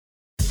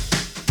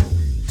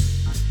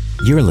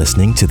You're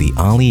listening to the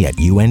Ollie at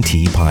UNT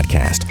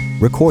podcast,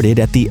 recorded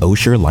at the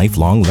Osher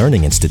Lifelong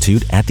Learning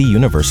Institute at the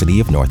University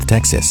of North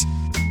Texas.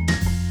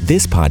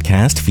 This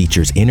podcast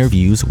features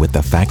interviews with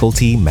the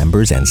faculty,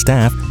 members, and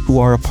staff who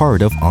are a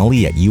part of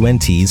Ollie at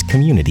UNT's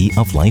community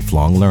of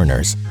lifelong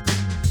learners.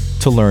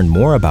 To learn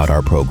more about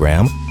our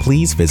program,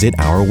 please visit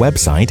our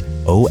website,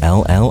 olli.unt.edu,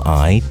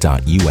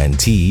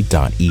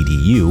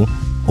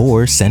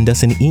 or send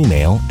us an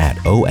email at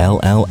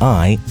olli@unt.edu.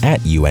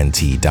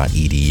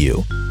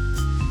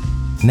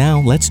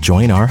 Now let's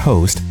join our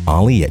host,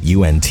 Ollie at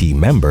UNT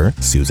member,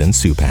 Susan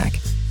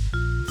Supak.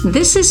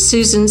 This is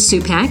Susan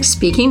Supak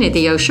speaking at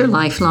the Osher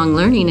Lifelong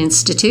Learning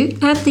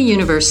Institute at the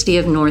University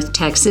of North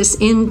Texas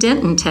in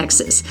Denton,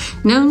 Texas,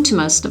 known to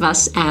most of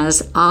us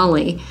as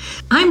Ollie.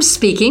 I'm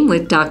speaking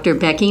with Dr.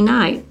 Becky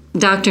Knight.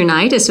 Dr.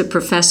 Knight is a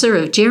professor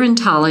of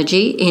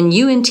gerontology in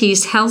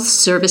UNT's Health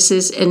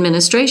Services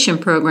Administration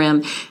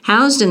program,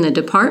 housed in the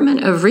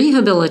Department of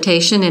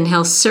Rehabilitation and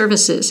Health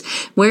Services,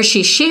 where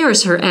she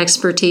shares her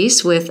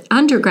expertise with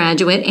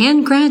undergraduate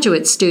and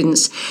graduate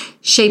students,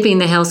 shaping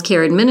the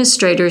healthcare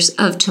administrators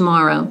of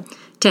tomorrow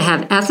to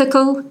have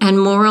ethical and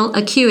moral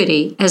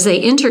acuity as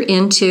they enter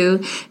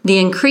into the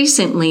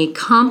increasingly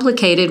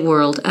complicated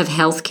world of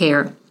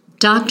healthcare.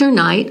 Dr.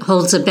 Knight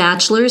holds a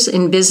bachelor's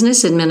in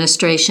business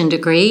administration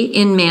degree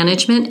in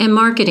management and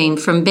marketing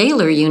from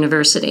Baylor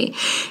University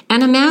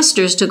and a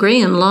master's degree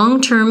in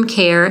long-term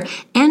care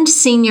and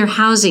senior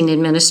housing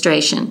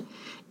administration,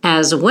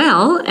 as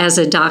well as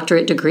a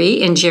doctorate degree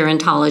in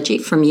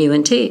gerontology from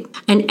UNT.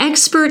 An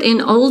expert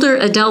in older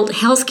adult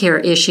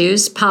healthcare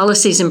issues,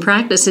 policies, and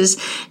practices,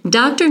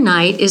 Dr.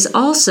 Knight is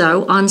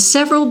also on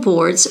several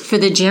boards for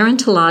the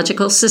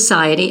Gerontological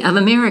Society of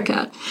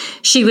America.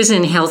 She was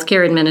in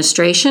healthcare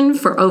administration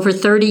for over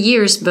 30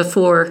 years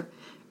before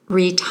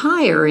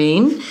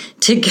retiring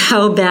to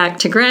go back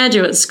to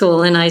graduate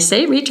school. And I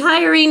say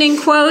retiring in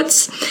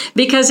quotes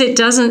because it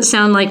doesn't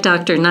sound like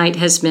Dr. Knight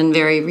has been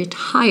very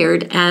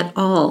retired at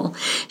all.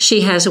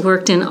 She has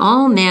worked in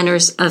all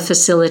manners of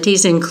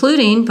facilities,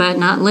 including, but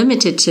not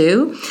limited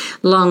to,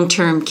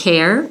 long-term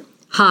care,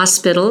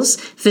 hospitals,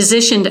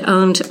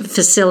 physician-owned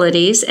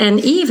facilities,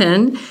 and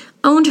even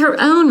owned her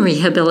own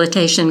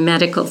rehabilitation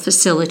medical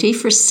facility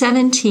for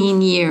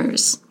 17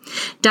 years.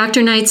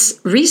 Dr.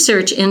 Knight's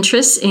research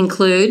interests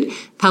include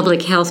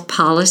public health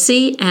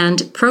policy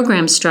and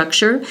program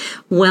structure,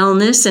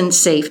 wellness and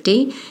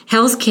safety,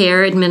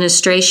 healthcare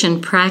administration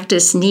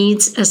practice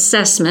needs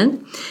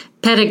assessment,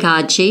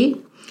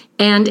 pedagogy,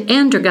 and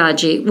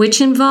andragogy,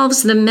 which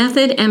involves the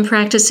method and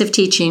practice of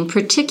teaching,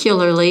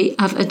 particularly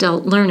of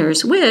adult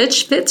learners,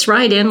 which fits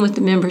right in with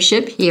the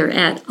membership here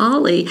at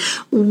Ollie.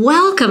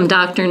 Welcome,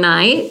 Dr.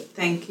 Knight.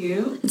 Thank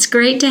you. It's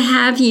great to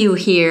have you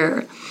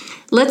here.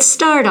 Let's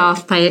start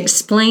off by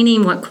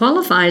explaining what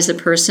qualifies a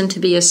person to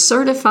be a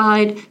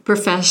certified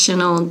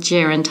professional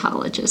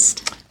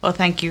gerontologist. Well,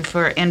 thank you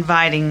for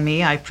inviting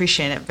me. I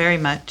appreciate it very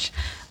much.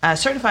 A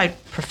certified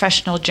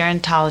professional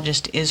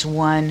gerontologist is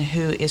one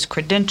who is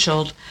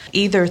credentialed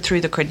either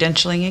through the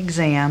credentialing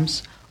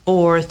exams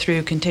or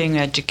through continuing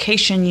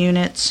education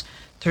units,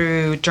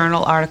 through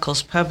journal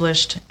articles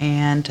published,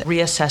 and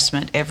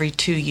reassessment every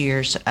 2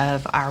 years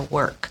of our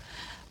work.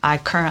 I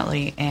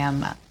currently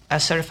am a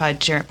certified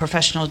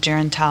professional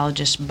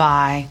gerontologist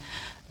by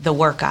the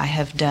work I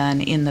have done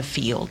in the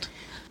field.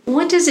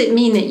 What does it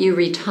mean that you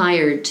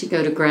retired to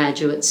go to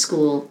graduate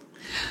school?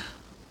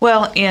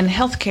 Well, in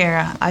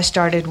healthcare, I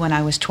started when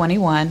I was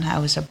 21. I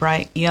was a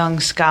bright young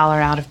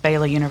scholar out of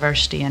Baylor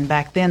University, and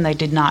back then they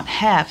did not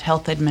have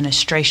health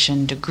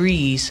administration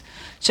degrees.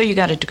 So you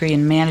got a degree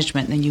in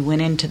management, and then you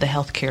went into the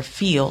healthcare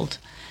field.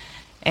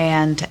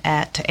 And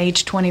at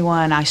age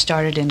 21, I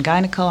started in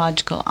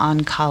gynecological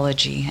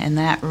oncology, and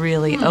that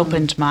really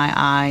opened my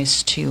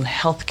eyes to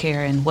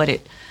healthcare and what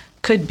it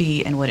could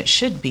be and what it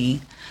should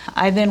be.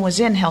 I then was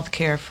in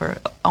healthcare for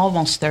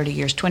almost 30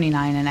 years,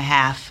 29 and a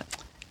half,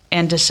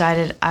 and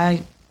decided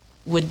I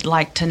would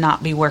like to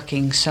not be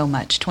working so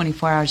much,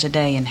 24 hours a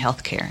day in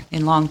healthcare,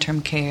 in long-term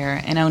care,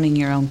 and owning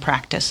your own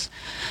practice.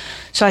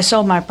 So I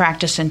sold my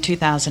practice in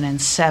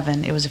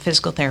 2007. It was a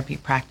physical therapy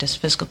practice,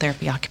 physical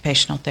therapy,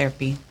 occupational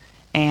therapy,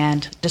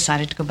 and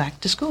decided to go back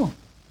to school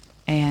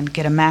and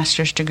get a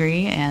master's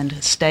degree,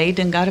 and stayed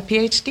and got a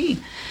PhD,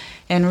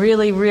 and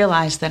really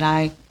realized that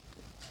I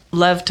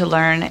love to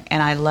learn,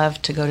 and I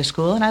love to go to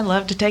school, and I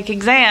love to take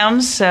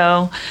exams.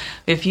 So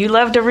if you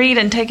love to read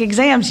and take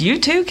exams, you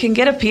too can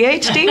get a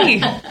PhD.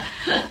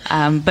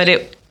 But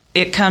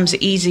it comes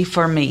easy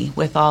for me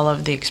with all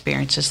of the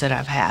experiences that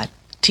I've had.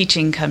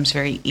 Teaching comes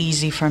very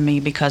easy for me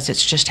because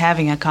it's just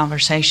having a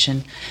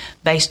conversation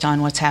based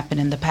on what's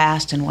happened in the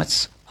past and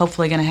what's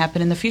hopefully going to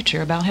happen in the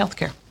future about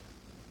healthcare.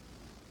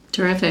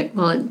 Terrific.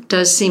 Well, it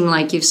does seem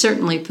like you've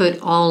certainly put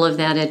all of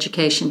that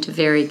education to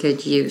very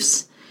good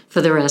use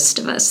for the rest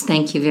of us.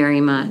 Thank you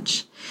very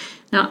much.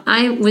 Now,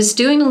 I was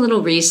doing a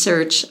little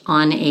research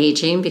on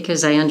aging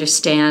because I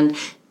understand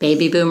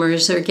Baby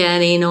boomers are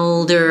getting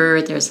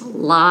older. There's a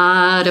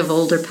lot of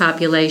older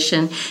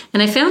population.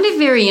 And I found it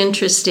very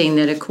interesting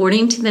that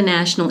according to the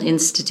National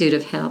Institute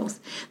of Health,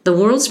 the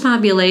world's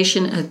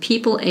population of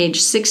people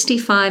aged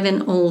 65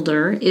 and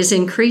older is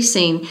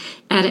increasing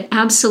at an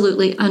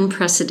absolutely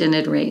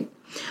unprecedented rate.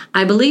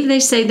 I believe they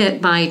say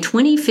that by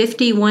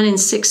 2050, 1 in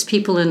 6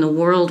 people in the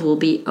world will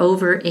be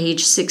over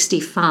age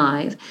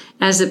 65,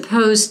 as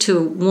opposed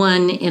to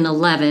 1 in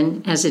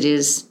 11 as it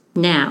is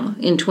now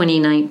in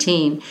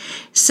 2019.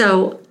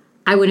 So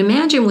I would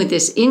imagine with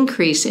this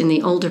increase in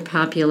the older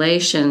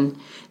population,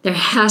 there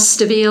has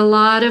to be a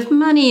lot of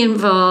money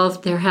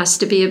involved. There has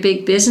to be a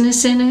big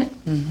business in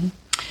it. Mm-hmm.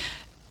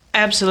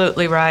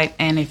 Absolutely right.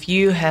 And if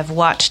you have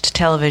watched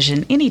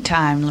television any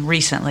time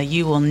recently,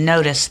 you will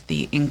notice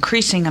the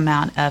increasing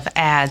amount of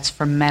ads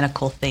for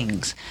medical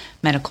things,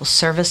 medical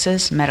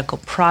services, medical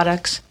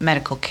products,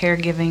 medical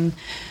caregiving,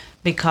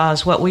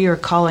 because what we are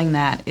calling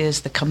that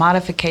is the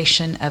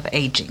commodification of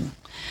aging.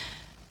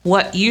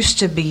 What used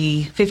to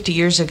be 50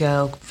 years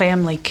ago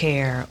family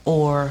care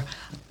or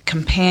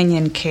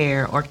companion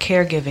care or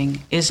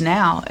caregiving is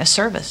now a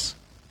service.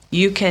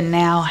 You can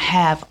now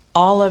have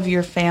all of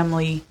your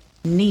family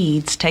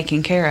needs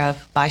taken care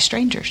of by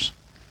strangers,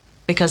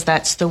 because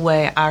that's the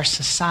way our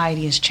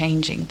society is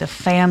changing. The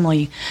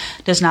family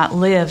does not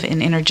live in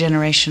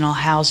intergenerational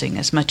housing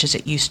as much as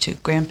it used to.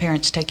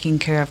 Grandparents taking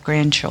care of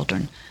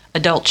grandchildren,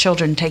 adult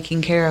children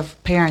taking care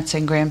of parents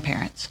and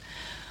grandparents.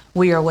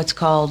 We are what's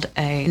called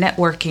a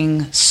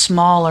networking,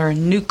 smaller,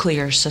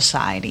 nuclear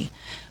society.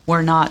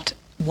 We're not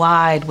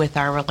wide with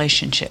our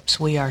relationships.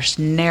 We are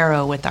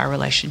narrow with our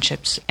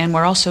relationships, and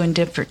we're also in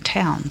different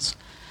towns.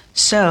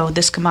 So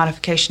this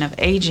commodification of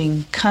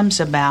aging comes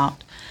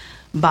about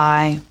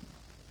by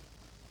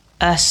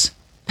us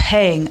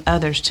paying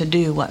others to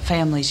do what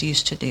families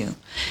used to do.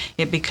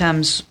 It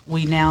becomes,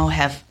 we now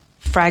have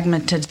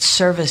fragmented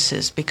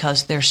services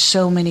because there's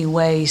so many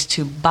ways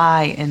to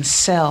buy and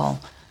sell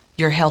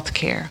your health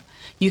care.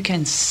 You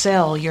can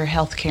sell your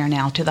health care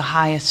now to the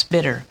highest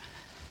bidder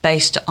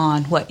based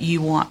on what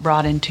you want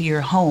brought into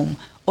your home,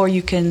 or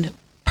you can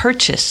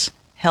purchase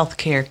health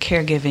care,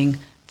 caregiving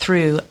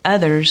through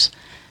others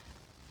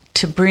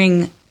to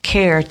bring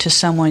care to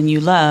someone you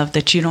love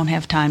that you don't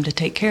have time to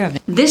take care of.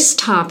 This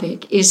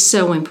topic is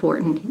so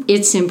important.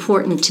 It's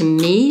important to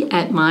me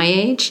at my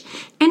age,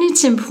 and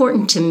it's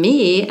important to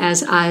me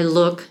as I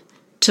look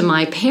to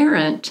my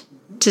parent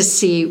to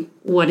see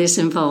what is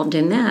involved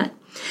in that.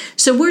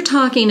 So we're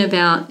talking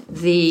about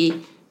the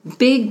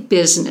big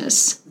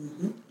business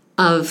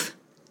of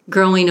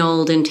growing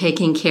old and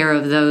taking care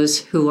of those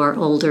who are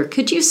older.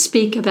 Could you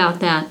speak about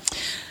that?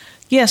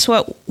 Yes,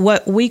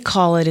 what we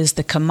call it is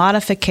the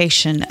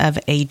commodification of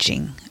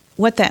aging.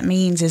 What that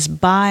means is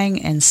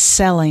buying and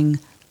selling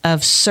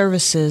of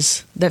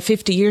services that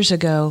 50 years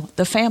ago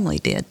the family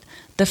did.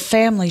 The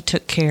family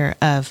took care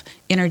of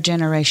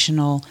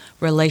intergenerational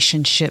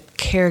relationship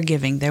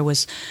caregiving. There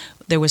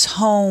was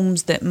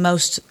homes that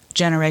most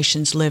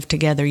generations lived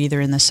together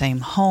either in the same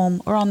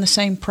home or on the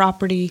same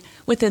property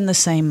within the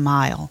same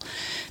mile.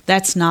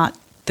 That's not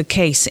the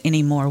case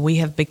anymore. We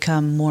have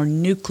become more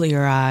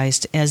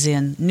nuclearized, as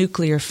in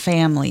nuclear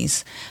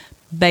families,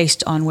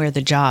 based on where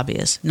the job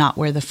is, not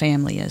where the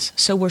family is.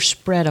 So we're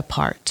spread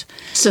apart.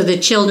 So the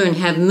children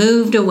have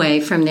moved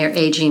away from their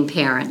aging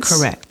parents.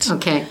 Correct.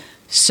 Okay.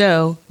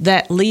 So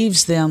that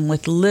leaves them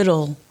with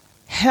little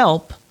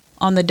help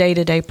on the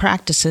day-to-day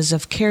practices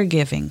of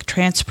caregiving,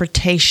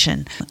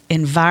 transportation,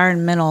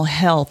 environmental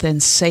health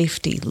and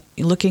safety,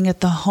 looking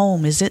at the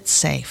home, is it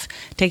safe,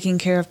 taking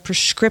care of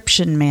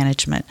prescription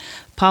management.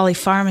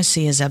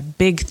 Polypharmacy is a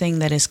big thing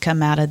that has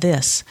come out of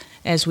this.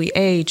 As we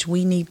age,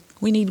 we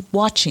need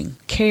watching,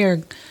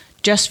 care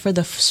just for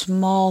the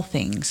small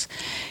things.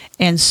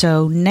 And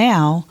so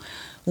now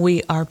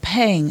we are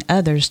paying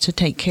others to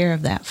take care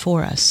of that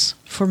for us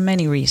for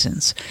many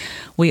reasons.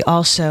 We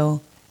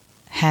also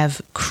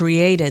have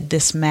created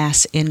this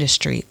mass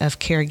industry of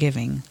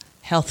caregiving,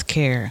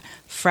 healthcare,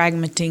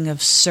 fragmenting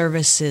of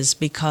services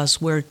because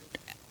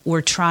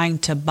we're trying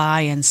to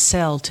buy and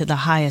sell to the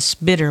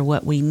highest bidder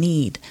what we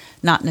need,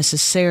 not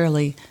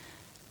necessarily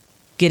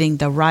getting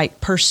the right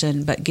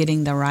person, but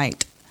getting the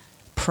right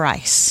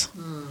price.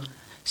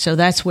 So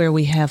that's where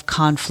we have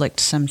conflict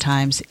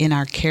sometimes in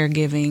our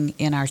caregiving,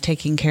 in our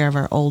taking care of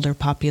our older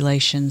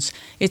populations.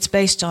 It's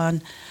based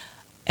on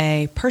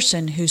a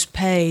person who's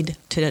paid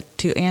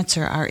to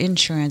answer our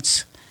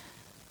insurance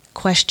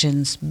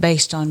questions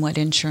based on what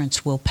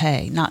insurance will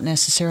pay, not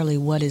necessarily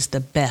what is the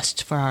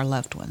best for our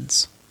loved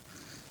ones.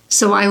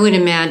 So I would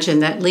imagine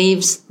that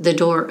leaves the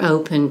door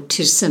open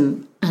to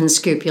some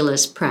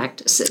unscrupulous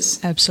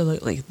practices.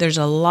 Absolutely. There's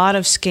a lot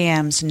of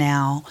scams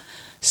now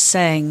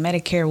saying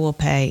Medicare will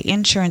pay,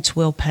 insurance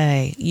will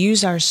pay,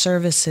 use our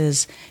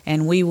services,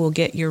 and we will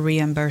get your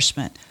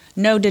reimbursement.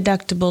 No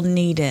deductible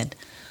needed.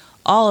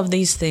 All of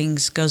these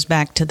things goes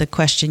back to the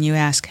question you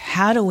ask,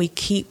 how do we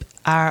keep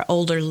our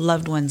older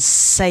loved ones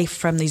safe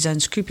from these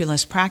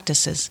unscrupulous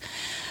practices?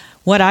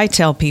 What I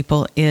tell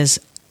people is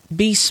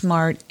be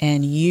smart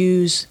and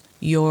use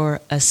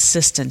your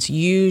assistants,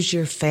 use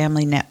your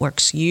family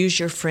networks, use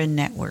your friend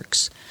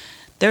networks.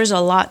 There's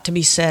a lot to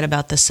be said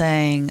about the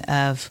saying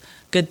of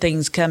good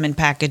things come in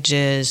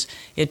packages,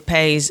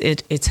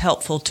 it's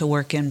helpful to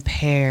work in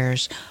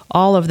pairs.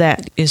 All of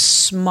that is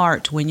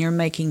smart when you're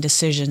making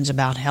decisions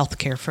about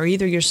healthcare for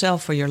either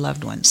yourself or your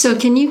loved ones. So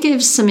can you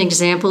give some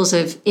examples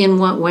of in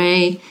what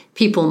way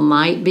people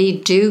might be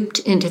duped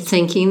into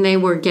thinking they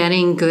were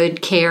getting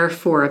good care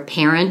for a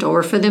parent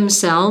or for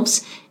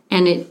themselves,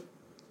 and it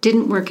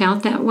didn't work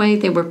out that way?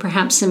 They were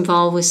perhaps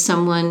involved with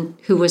someone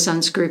who was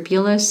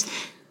unscrupulous.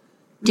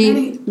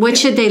 What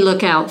should they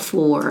look out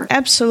for?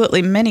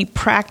 Absolutely. Many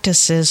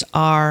practices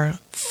are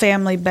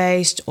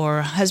family-based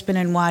or husband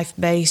and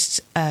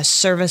wife-based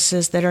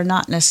services that are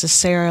not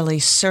necessarily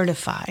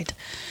certified.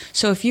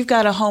 So if you've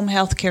got a home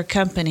health care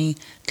company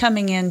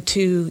coming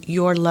into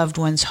your loved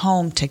one's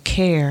home to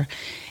care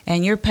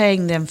and you're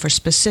paying them for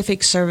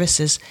specific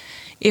services,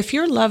 if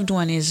your loved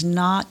one is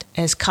not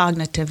as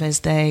cognitive as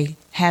they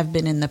have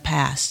been in the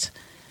past,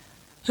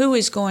 who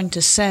is going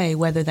to say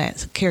whether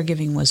that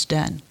caregiving was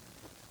done?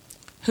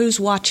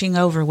 Who's watching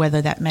over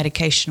whether that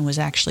medication was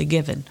actually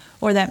given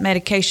or that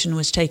medication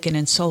was taken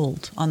and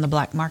sold on the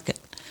black market?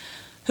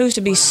 Who's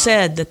to be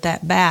said that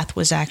that bath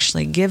was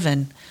actually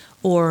given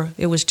or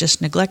it was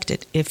just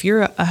neglected? If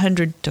you're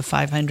 100 to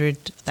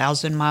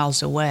 500,000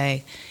 miles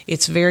away,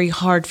 it's very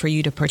hard for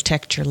you to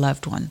protect your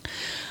loved one.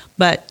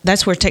 But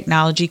that's where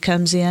technology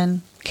comes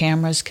in.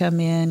 Cameras come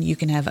in. You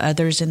can have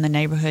others in the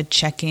neighborhood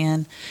check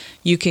in.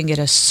 You can get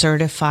a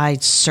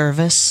certified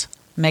service,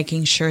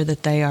 making sure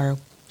that they are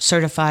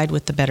certified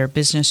with the Better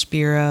Business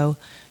Bureau.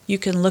 You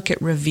can look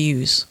at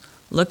reviews.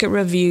 Look at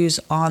reviews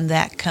on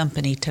that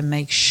company to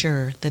make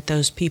sure that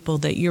those people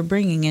that you're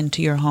bringing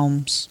into your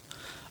homes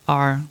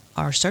are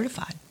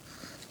certified.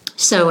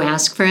 So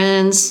ask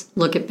friends,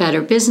 look at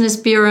Better Business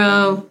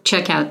Bureau,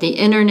 check out the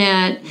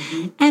internet,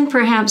 and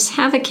perhaps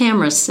have a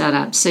camera set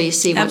up so you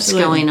see what's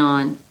going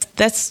on.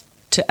 That's,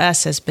 to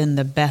us, has been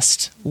the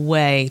best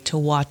way to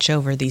watch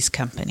over these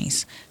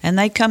companies. And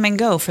they come and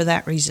go for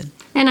that reason.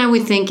 And I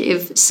would think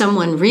if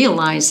someone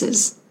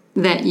realizes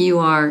that you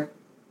are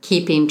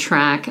keeping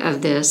track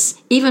of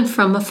this, even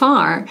from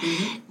afar,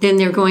 then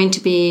they're going to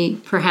be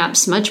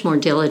perhaps much more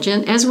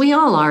diligent, as we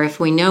all are if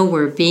we know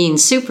we're being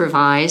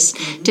supervised,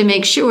 to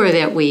make sure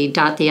that we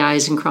dot the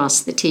I's and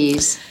cross the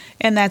T's.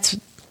 And that's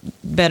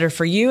better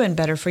for you and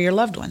better for your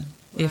loved one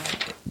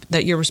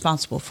that you're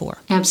responsible for.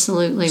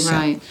 Absolutely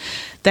right.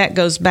 That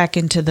goes back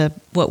into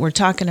what we're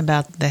talking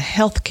about. The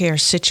healthcare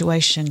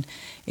situation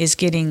is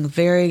getting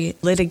very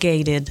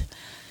litigated,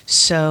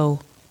 so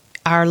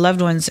our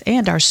loved ones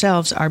and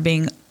ourselves are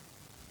being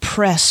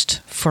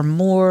pressed for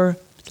more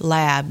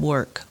lab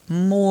work,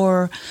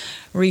 more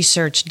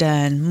research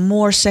done,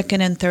 more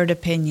second and third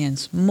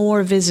opinions,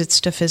 more visits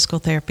to physical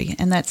therapy.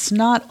 And that's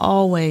not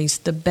always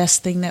the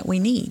best thing that we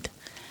need.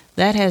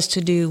 That has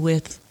to do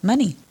with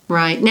money.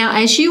 Right. Now,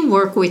 as you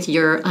work with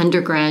your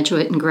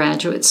undergraduate and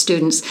graduate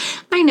students,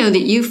 I know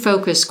that you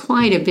focus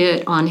quite a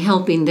bit on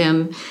helping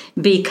them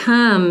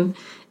become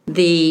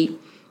the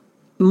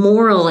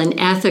moral and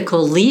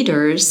ethical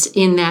leaders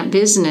in that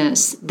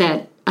business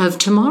that of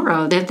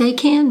tomorrow that they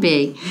can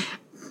be.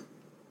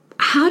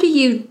 How do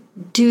you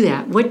do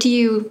that? What do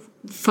you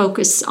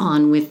focus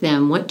on with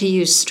them? What do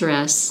you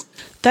stress?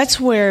 That's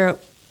where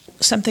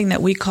something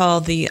that we call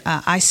the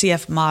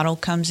ICF model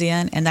comes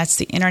in, and that's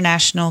the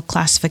International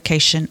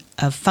Classification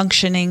of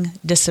Functioning,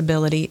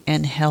 Disability,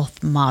 and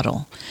Health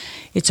Model.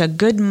 It's a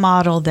good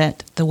model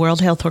that the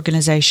World Health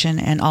Organization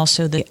and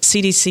also the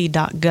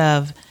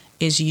CDC.gov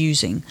is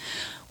using.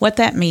 What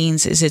that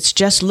means is it's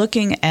just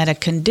looking at a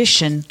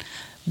condition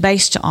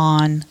based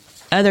on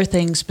other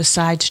things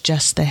besides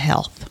just the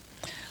health.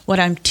 What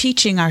I'm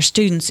teaching our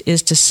students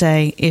is to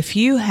say, if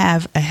you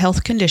have a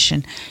health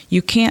condition,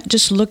 you can't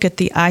just look at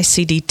the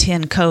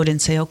ICD-10 code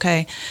and say,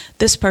 okay,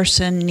 this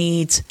person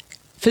needs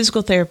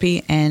physical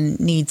therapy and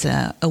needs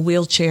a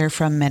wheelchair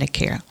from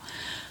Medicare.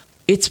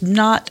 It's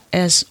not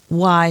as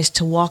wise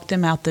to walk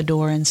them out the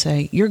door and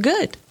say, you're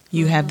good.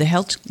 You have the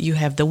health, you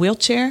have the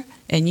wheelchair,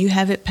 and you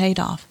have it paid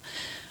off.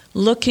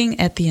 Looking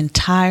at the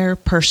entire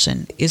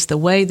person is the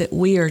way that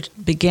we are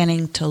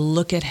beginning to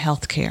look at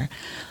healthcare.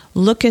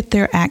 Look at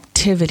their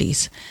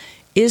activities.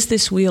 Is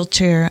this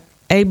wheelchair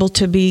able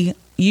to be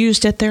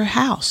used at their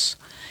house?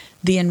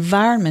 The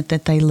environment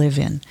that they live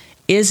in,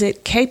 is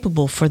it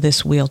capable for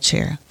this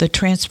wheelchair? The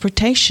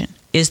transportation.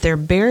 Is there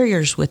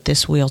barriers with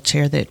this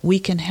wheelchair that we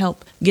can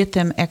help get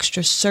them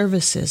extra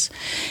services?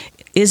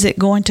 Is it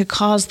going to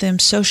cause them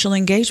social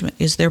engagement?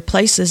 Is there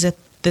places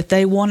that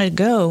they want to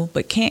go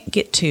but can't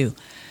get to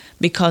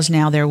because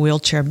now they're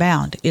wheelchair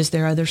bound? Is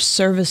there other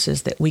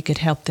services that we could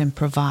help them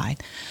provide?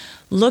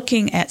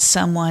 Looking at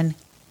someone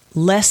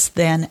less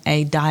than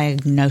a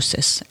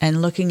diagnosis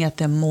and looking at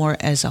them more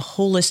as a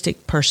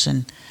holistic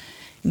person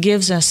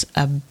gives us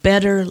a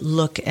better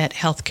look at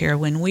healthcare.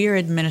 When we are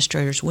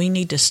administrators, we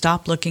need to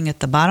stop looking at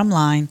the bottom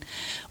line.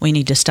 We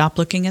need to stop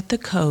looking at the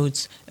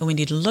codes, and we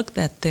need to look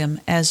at them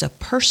as a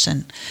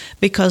person,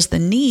 because the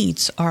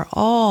needs are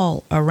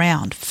all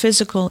around: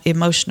 physical,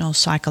 emotional,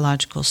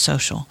 psychological,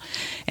 social.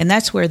 And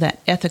that's where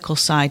that ethical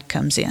side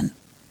comes in.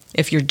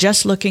 If you're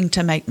just looking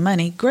to make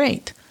money,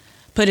 great.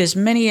 Put as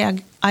many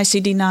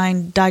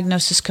ICD-9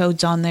 diagnosis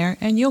codes on there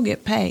and you'll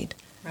get paid.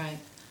 Right.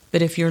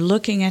 But if you're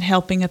looking at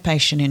helping a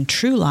patient in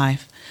true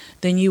life,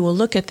 then you will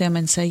look at them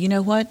and say, you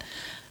know what?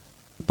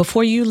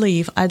 Before you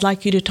leave, I'd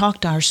like you to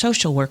talk to our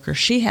social worker.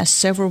 She has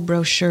several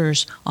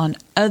brochures on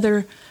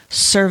other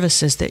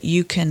services that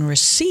you can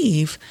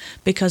receive,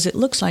 because it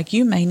looks like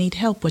you may need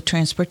help with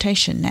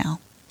transportation now.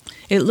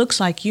 It looks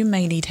like you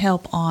may need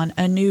help on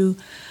a new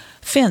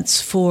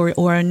fence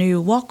or a new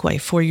walkway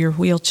for your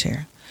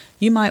wheelchair.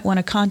 You might want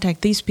to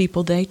contact these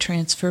people. They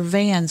transfer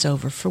vans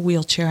over for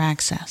wheelchair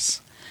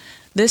access.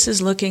 This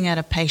is looking at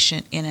a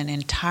patient in an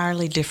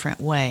entirely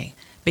different way,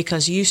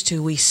 because used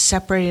to we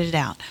separated it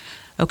out.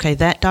 Okay,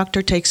 that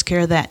doctor takes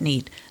care of that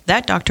need.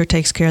 That doctor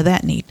takes care of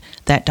that need.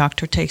 That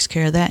doctor takes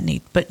care of that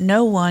need. But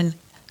no one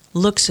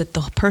looks at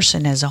the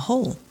person as a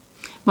whole.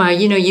 Well,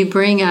 you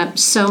bring up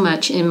so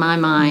much in my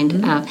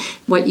mind,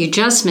 what you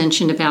just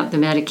mentioned about the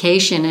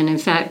medication. And in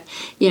fact,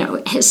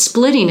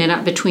 splitting it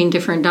up between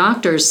different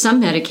doctors,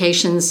 some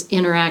medications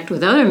interact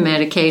with other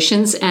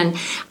medications. And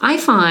I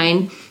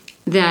find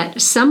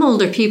that some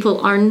older people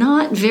are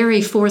not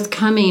very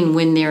forthcoming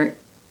when they're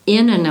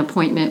in an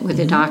appointment with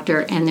a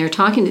doctor and they're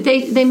talking.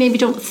 They maybe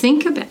don't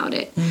think about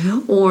it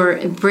or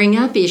bring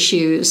up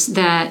issues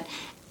that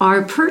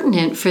are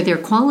pertinent for their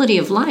quality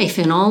of life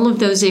in all of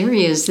those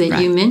areas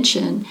that you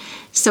mentioned.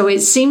 So it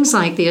seems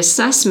like the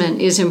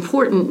assessment is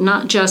important,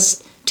 not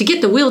just to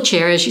get the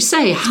wheelchair, as you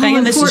say. How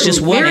important? This is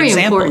just one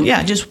example. Important.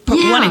 Yeah, just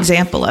one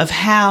example of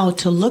how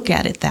to look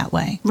at it that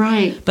way.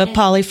 Right. But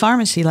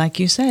polypharmacy, like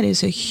you said,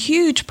 is a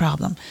huge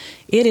problem.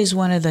 It is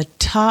one of the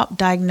top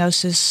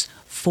diagnoses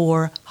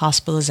for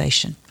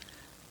hospitalization.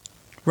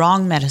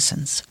 Wrong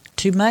medicines.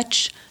 Too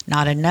much,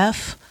 not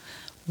enough.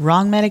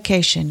 Wrong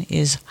medication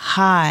is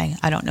high.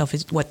 I don't know if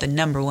it's what the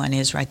number one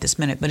is right this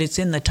minute, but it's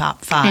in the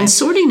top 5. And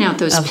sorting out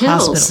those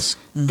pills,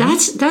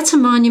 that's a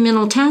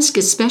monumental task,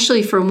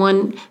 especially for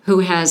one who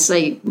has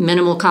a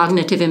minimal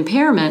cognitive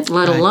impairment,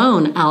 let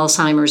alone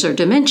Alzheimer's or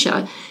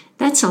dementia.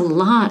 That's a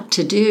lot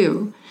to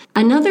do.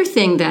 Another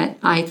thing that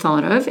I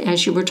thought of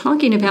as you were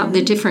talking about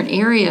the different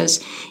areas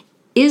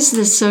is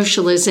the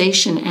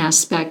socialization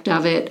aspect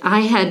of it. I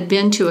had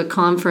been to a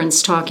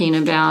conference talking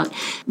about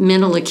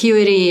mental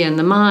acuity and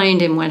the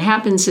mind and what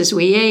happens as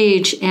we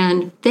age,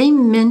 and they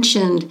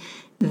mentioned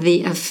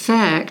the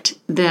effect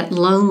that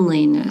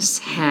loneliness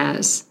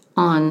has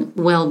on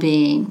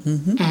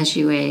well-being as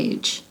you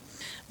age.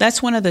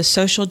 That's one of the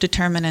social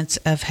determinants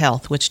of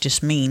health, which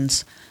just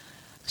means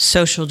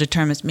social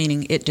determinants,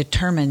 meaning it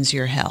determines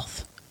your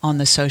health on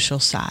the social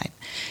side.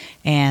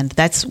 And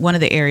that's one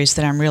of the areas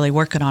that I'm really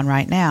working on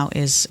right now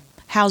is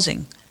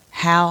housing.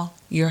 How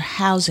your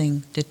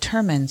housing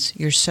determines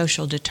your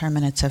social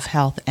determinants of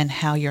health and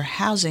how your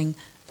housing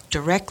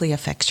directly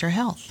affects your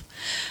health.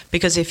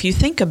 Because if you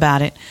think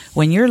about it,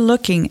 when you're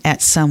looking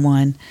at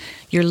someone,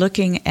 you're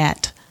looking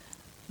at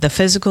the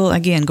physical.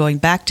 Again, going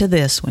back to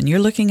this, when you're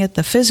looking at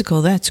the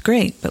physical, that's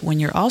great. But when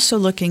you're also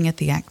looking at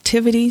the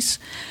activities,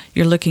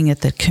 you're looking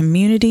at the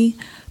community,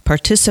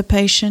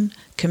 participation,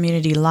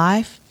 community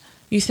life,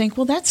 you think,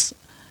 well, that's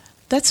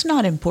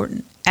not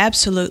important.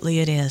 Absolutely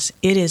it is.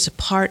 It is a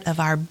part of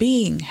our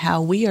being,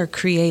 how we are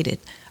created.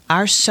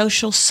 Our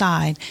social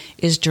side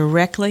is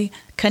directly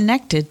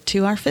connected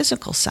to our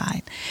physical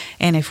side.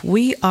 And if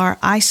we are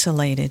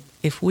isolated,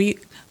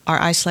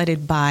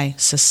 by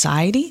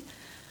society,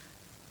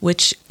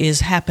 which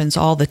happens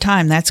all the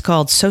time, that's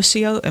called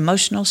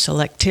socio-emotional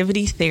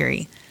selectivity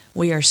theory.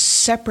 We are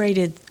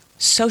separated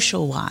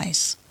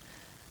social-wise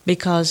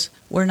because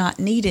we're not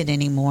needed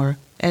anymore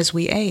as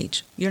we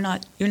age. You're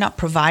not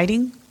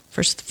providing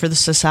for the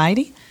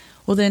society.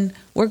 Well, then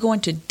we're going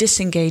to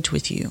disengage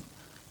with you.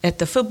 At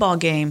the football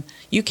game,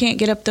 you can't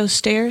get up those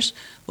stairs.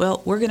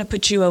 Well, we're going to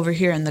put you over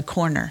here in the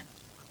corner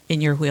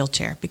in your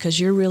wheelchair because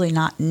you're really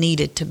not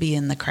needed to be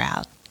in the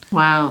crowd.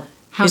 Wow,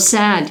 how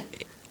sad.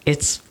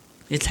 It's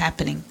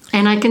happening.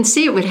 And I can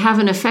see it would have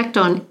an effect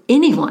on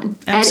anyone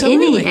at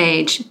any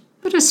age,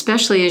 but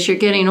especially as you're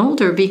getting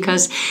older,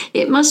 because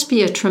it must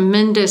be a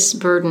tremendous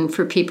burden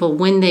for people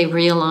when they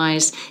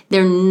realize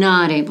they're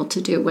not able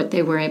to do what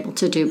they were able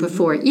to do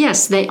before.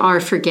 Yes, they are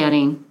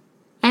forgetting.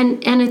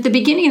 And at the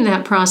beginning of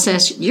that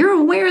process, you're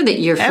aware that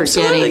you're forgetting.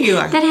 Absolutely you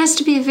are. That has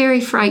to be a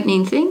very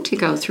frightening thing to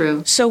go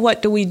through. So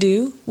what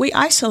do? We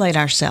isolate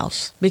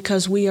ourselves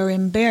because we are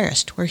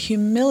embarrassed. We're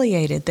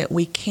humiliated that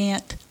we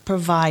can't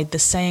provide the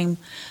same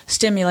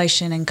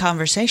stimulation and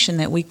conversation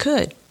that we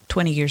could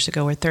 20 years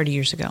ago or 30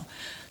 years ago.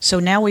 So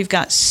now we've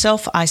got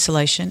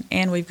self-isolation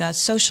and we've got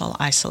social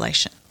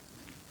isolation,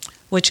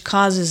 which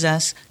causes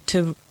us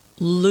to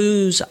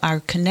lose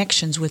our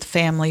connections with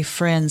family,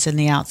 friends, and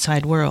the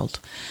outside world.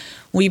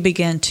 We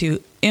begin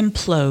to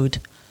implode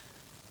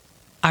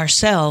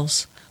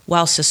ourselves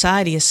while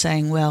society is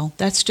saying, well,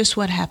 that's just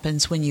what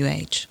happens when you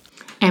age.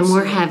 And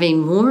we're having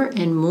more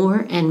and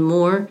more and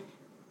more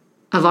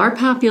of our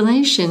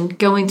population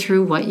going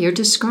through what you're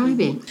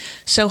describing.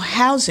 So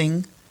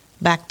housing,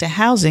 back to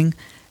housing,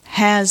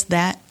 has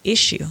that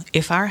issue.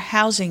 If our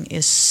housing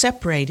is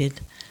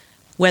separated,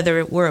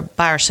 whether we're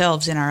by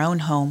ourselves in our own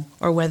home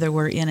or whether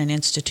we're in an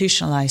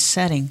institutionalized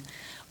setting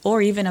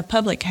or even a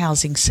public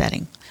housing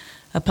setting,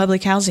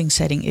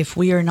 if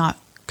we are not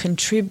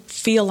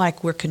feel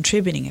like we're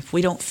contributing, if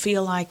we don't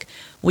feel like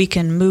we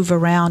can move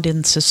around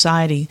in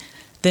society,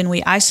 then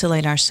we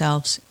isolate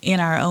ourselves in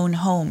our own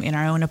home, in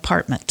our own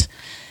apartment,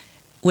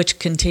 which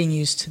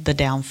continues to the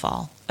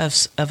downfall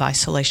of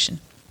isolation.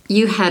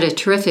 You had a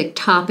terrific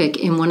topic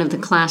in one of the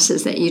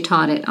classes that you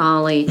taught at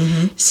Ollie,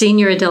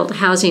 senior adult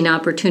housing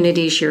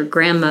opportunities your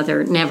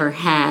grandmother never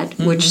had,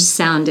 which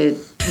sounded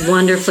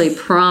wonderfully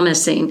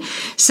promising.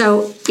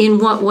 So in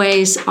what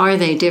ways are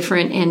they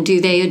different, and do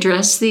they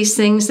address these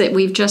things that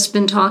we've just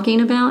been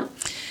talking about?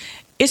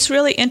 It's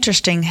really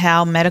interesting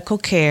how medical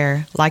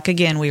care, like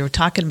again, we were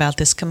talking about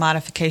this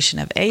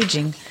commodification of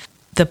aging,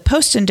 the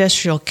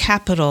post-industrial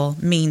capital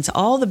means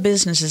all the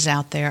businesses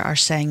out there are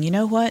saying, you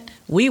know what,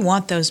 we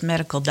want those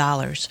medical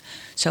dollars.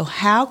 So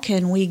how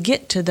can we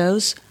get to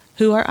those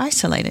who are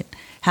isolated?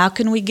 How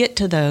can we get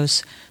to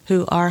those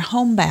who are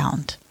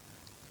homebound?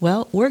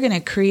 Well, we're going to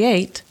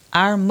create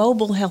our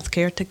mobile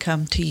healthcare to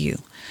come to you.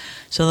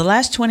 So the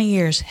last 20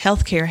 years,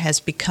 healthcare has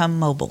become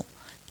mobile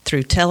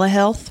through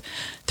telehealth,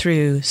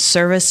 through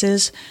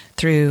services,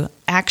 through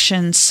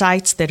action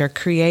sites that are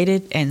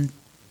created and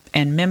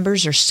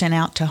members are sent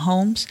out to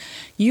homes.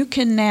 You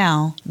can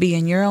now be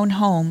in your own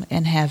home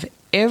and have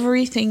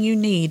everything you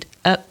need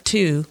up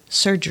to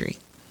surgery.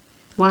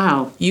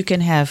 Wow. You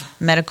can have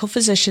medical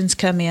physicians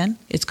come in.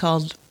 It's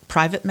called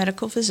private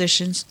medical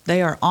physicians.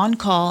 They are on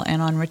call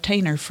and on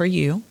retainer for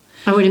you.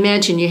 I would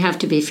imagine you have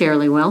to be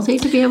fairly wealthy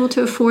to be able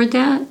to afford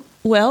that.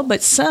 Well,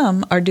 but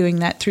some are doing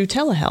that through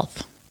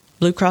telehealth.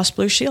 Blue Cross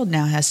Blue Shield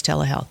now has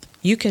telehealth.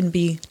 You can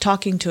be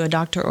talking to a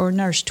doctor or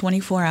nurse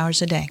 24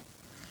 hours a day.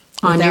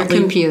 On your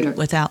computer.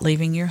 Without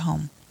leaving your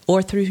home.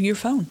 Or through your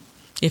phone,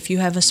 if you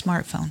have a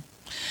smartphone.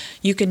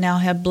 You can now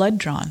have blood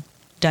drawn,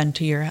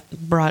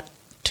 brought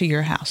to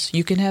your house.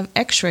 You can have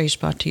x-rays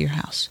brought to your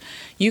house.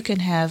 You can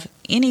have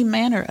any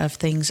manner of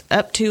things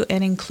up to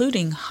and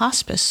including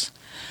hospice.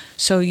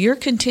 So your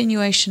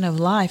continuation of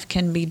life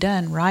can be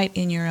done right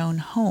in your own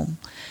home.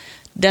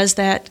 Does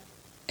that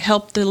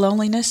help the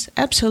loneliness?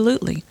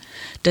 Absolutely.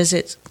 Does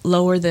it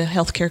lower the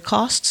healthcare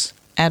costs?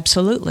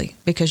 Absolutely,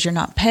 because you're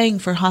not paying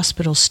for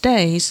hospital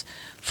stays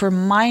for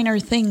minor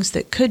things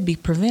that could be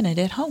prevented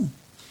at home.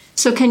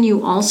 So can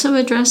you also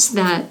address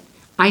that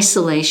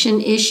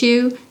isolation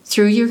issue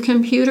through your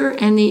computer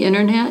and the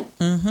internet?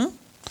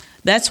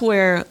 That's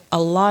where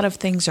a lot of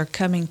things are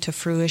coming to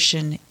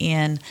fruition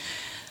in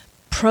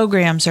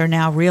programs are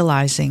now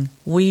realizing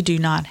we do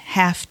not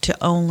have to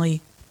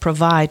only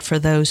provide for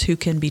those who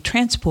can be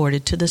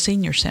transported to the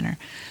senior center.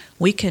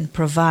 We can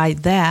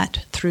provide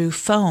that through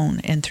phone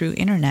and through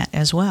internet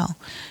as well.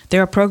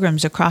 There are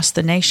programs across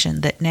the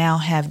nation that now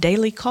have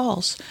daily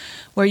calls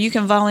where you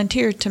can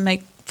volunteer to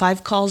make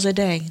 5 calls a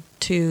day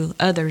to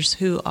others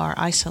who are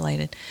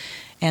isolated.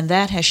 And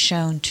that has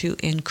shown to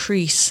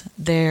increase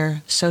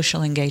their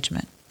social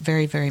engagement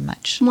very, very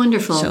much.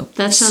 Wonderful. So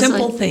that sounds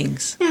simple like,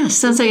 things. Yeah,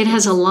 sounds like it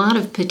has a lot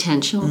of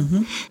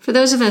potential. For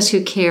those of us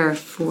who care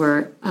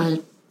for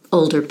an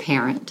older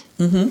parent,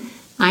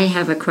 I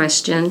have a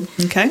question.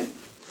 Okay.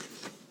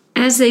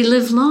 As they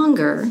live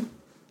longer,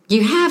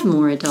 you have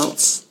more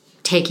adults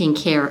taking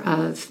care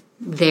of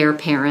their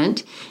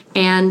parent,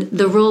 and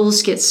the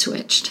roles get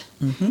switched.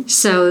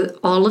 So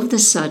all of a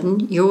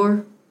sudden,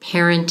 you're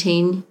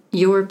parenting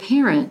your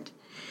parent.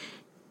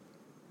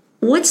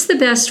 What's the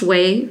best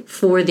way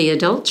for the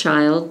adult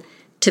child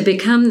to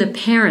become the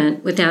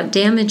parent without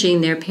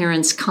damaging their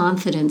parent's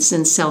confidence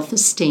and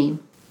self-esteem?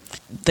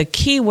 The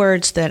key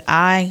words that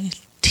I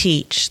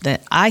teach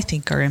that I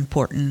think are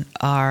important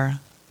are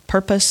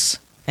purpose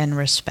and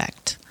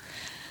respect.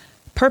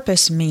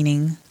 Purpose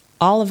meaning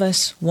all of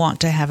us want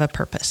to have a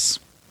purpose.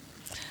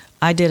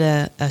 I did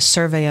a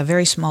survey, a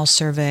very small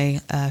survey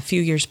a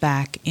few years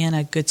back in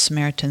a Good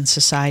Samaritan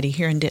Society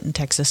here in Denton,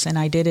 Texas, and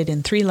I did it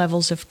in 3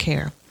 levels of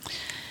care.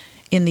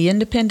 In the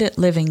independent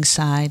living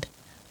side,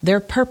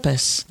 their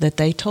purpose that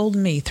they told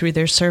me through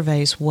their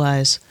surveys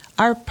was,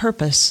 our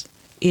purpose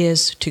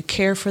is to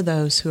care for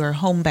those who are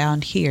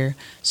homebound here.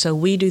 So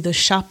we do the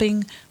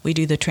shopping, we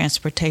do the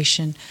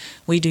transportation,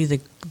 we do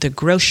the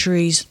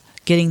groceries,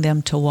 getting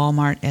them to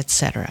Walmart,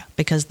 etc.,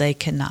 because they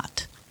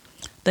cannot.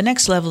 The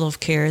next level of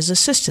care is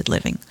assisted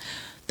living.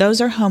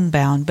 Those are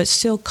homebound, but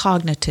still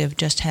cognitive,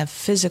 just have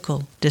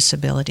physical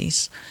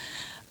disabilities.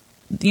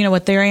 You know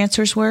what their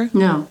answers were?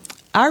 No.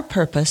 Our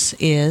purpose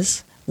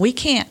is we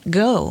can't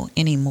go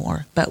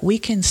anymore, but we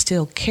can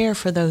still care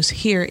for those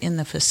here in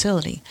the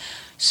facility.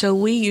 So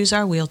we use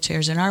our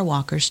wheelchairs and our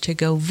walkers to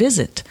go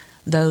visit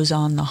those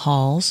on the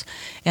halls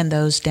and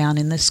those down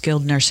in the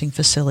skilled nursing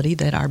facility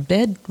that are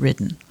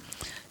bedridden.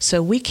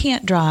 So we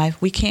can't drive,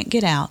 we can't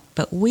get out,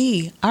 but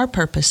our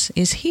purpose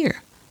is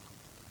here.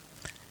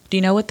 Do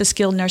you know what the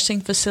skilled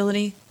nursing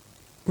facility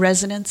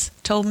residents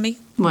told me?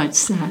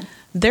 What's that?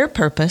 Their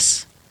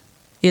purpose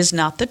is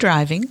not the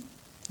driving.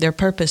 Their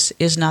purpose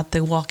is not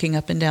the walking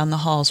up and down the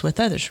halls with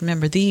others.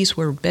 Remember, these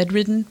were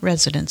bedridden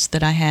residents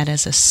that I had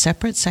as a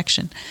separate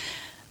section.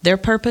 Their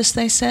purpose,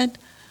 they said,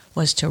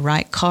 was to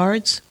write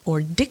cards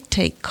or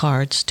dictate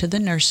cards to the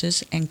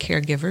nurses and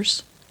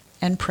caregivers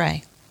and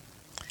pray.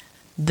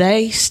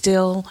 They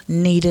still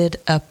needed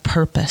a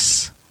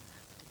purpose,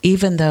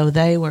 even though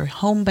they were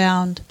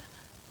homebound,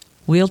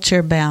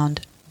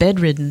 wheelchair-bound,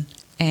 bedridden,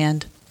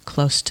 and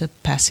close to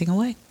passing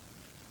away.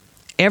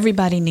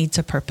 Everybody needs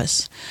a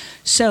purpose.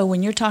 So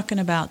when you're talking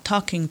about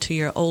talking to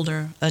your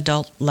older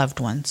adult loved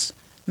ones,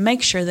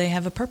 make sure they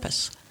have a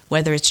purpose,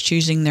 whether it's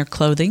choosing their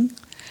clothing,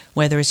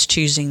 whether it's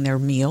choosing their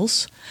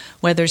meals,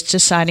 whether it's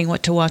deciding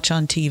what to watch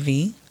on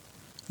TV.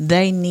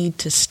 They need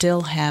to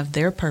still have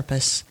their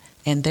purpose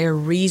and their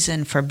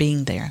reason for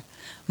being there.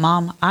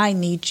 Mom, I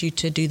need you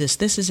to do this.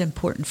 This is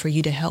important for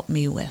you to help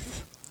me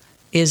with.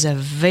 Is a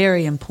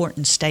very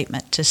important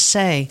statement to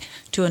say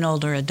to an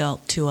older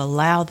adult to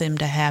allow them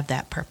to have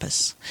that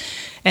purpose.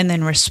 And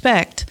then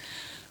respect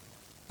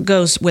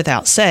goes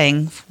without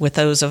saying. With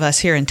those of us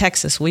here in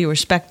Texas, we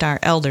respect our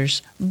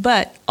elders,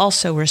 but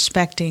also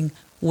respecting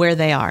where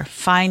they are,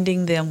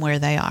 finding them where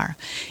they are.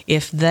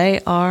 If they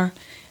are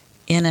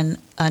in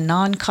a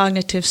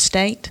non-cognitive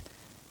state,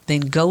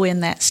 then go in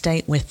that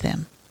state with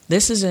them.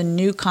 This is a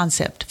new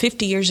concept.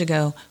 50 years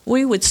ago,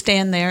 we would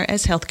stand there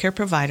as healthcare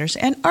providers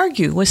and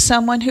argue with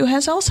someone who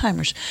has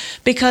Alzheimer's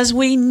because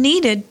we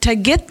needed to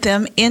get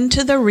them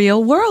into the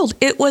real world.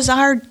 It was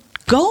our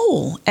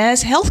goal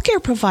as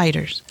healthcare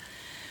providers.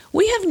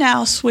 We have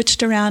now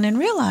switched around and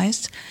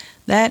realized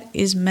that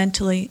is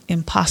mentally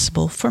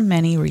impossible for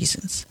many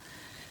reasons.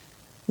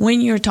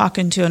 When you're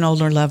talking to an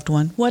older loved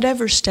one,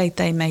 whatever state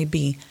they may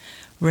be,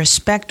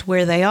 respect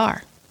where they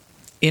are.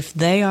 If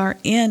they are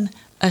in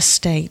a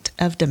state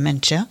of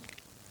dementia,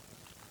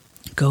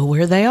 go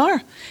where they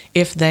are.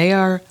 If they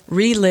are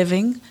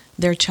reliving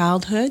their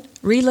childhood,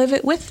 relive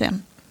it with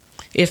them.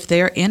 If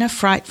they're in a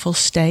frightful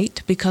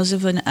state because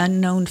of an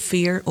unknown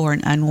fear or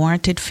an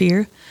unwarranted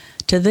fear,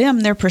 to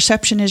them their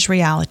perception is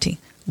reality.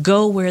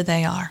 Go where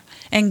they are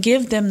and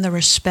give them the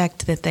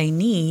respect that they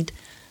need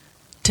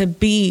to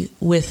be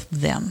with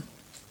them,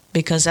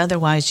 because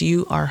otherwise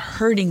you are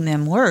hurting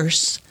them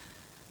worse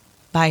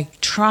by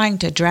trying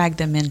to drag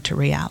them into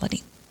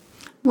reality.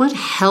 What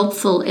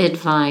helpful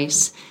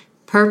advice.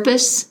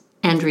 Purpose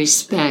and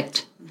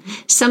respect.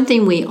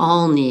 Something we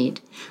all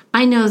need.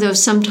 I know, though,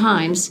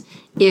 sometimes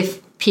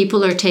if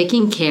people are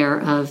taking care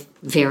of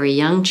very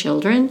young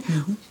children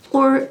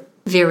or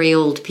very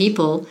old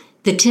people,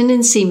 the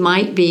tendency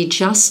might be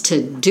just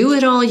to do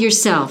it all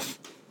yourself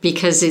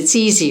because it's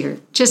easier.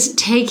 Just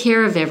take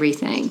care of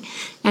everything.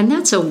 And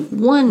that's a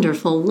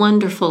wonderful,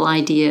 wonderful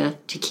idea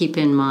to keep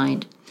in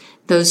mind.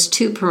 Those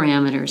two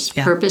parameters,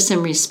 purpose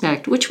and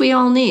respect, which we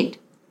all need.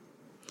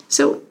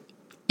 So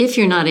if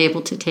you're not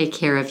able to take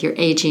care of your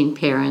aging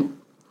parent,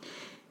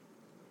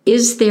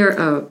 is there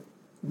a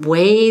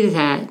way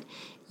that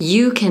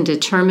you can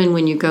determine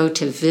when you go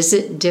to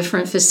visit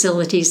different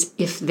facilities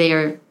if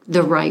they're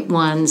the right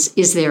ones?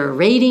 Is there a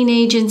rating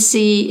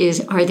agency?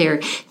 Are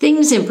there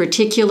things in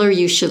particular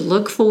you should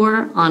look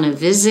for on a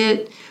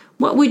visit?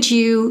 What would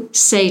you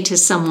say to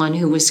someone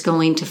who was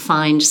going to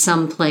find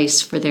some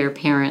place for their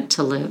parent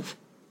to live?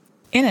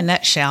 In a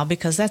nutshell,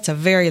 because that's a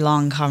very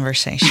long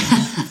conversation.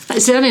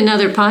 Is that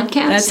another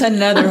podcast? That's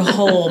another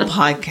whole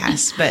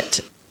podcast, but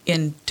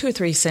in 2 or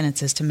 3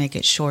 sentences to make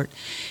it short.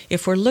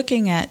 If we're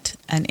looking at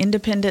an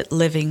independent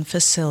living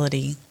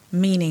facility,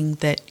 meaning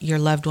that your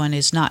loved one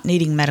is not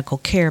needing medical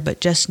care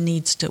but just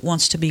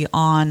wants to be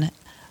on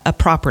a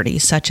property,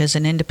 such as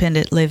an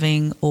independent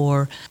living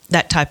or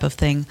that type of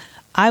thing,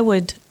 I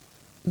would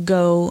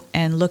go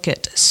and look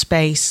at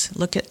space,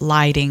 look at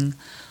lighting,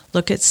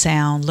 look at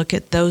sound, look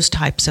at those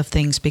types of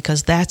things,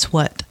 because that's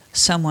what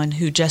someone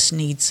who just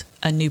needs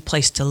a new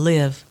place to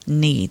live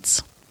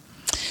needs.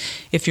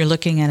 If you're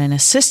looking at an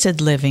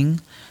assisted living,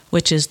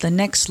 which is the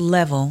next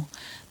level,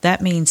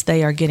 that means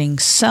they are getting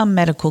some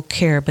medical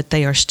care, but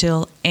they are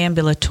still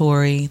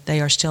ambulatory.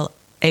 They are still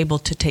able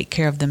to take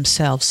care of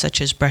themselves,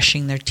 such as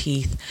brushing their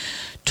teeth,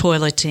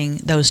 toileting,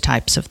 those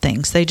types of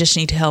things. They just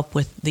need help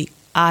with the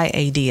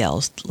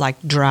IADLs,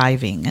 like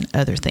driving and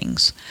other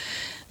things.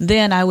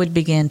 Then I would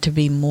begin to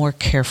be more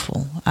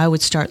careful. I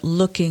would start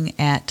looking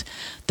at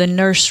the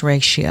nurse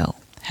ratio.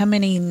 How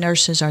many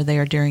nurses are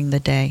there during the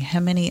day? How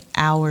many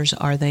hours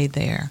are they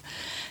there?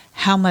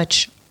 How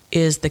much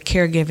is the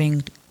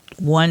caregiving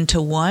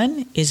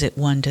 1-to-1? Is it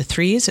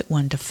 1-to-3? Is it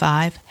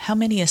 1-to-5? How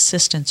many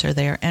assistants are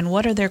there? And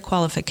what are their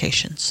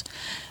qualifications?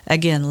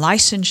 Again,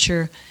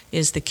 licensure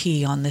is the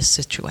key on this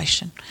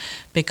situation,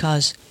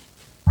 because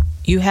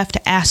you have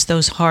to ask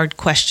those hard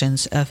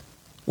questions of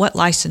what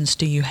license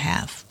do you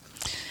have?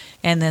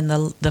 And then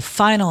the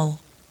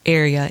final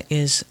area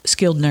is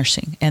skilled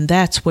nursing, and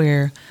that's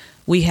where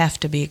we have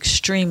to be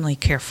extremely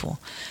careful.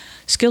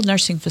 skilled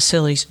nursing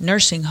facilities,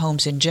 nursing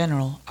homes in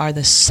general, are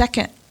the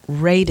second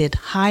rated,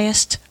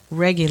 highest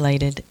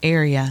regulated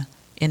area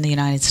in the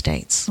United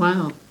States.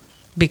 Wow.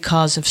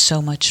 Because of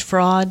so much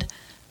fraud,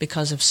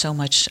 because of so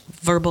much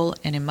verbal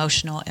and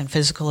emotional and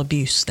physical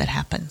abuse that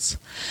happens.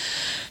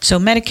 So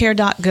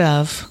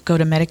Medicare.gov, go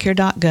to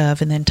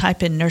Medicare.gov and then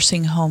type in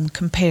nursing home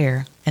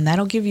compare, and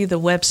that'll give you the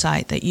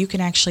website that you can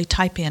actually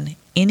type in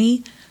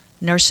any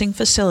nursing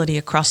facility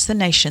across the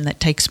nation that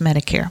takes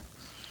Medicare.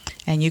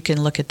 And you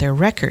can look at their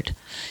record.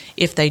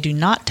 If they do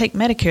not take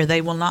Medicare,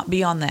 they will not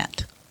be on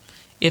that.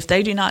 If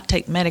they do not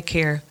take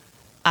Medicare,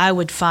 I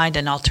would find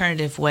an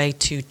alternative way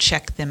to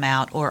check them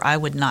out, or I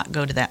would not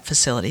go to that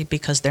facility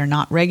because they're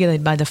not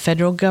regulated by the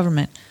federal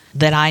government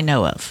that I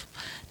know of.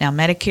 Now,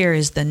 Medicare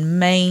is the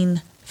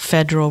main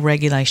federal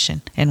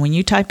regulation. And when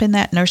you type in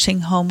that nursing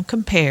home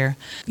compare,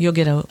 you'll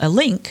get a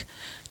link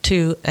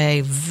to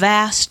a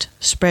vast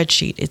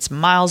spreadsheet. It's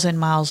miles and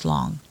miles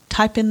long.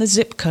 Type in the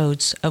zip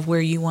codes of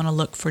where you want to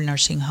look for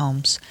nursing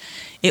homes.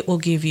 It will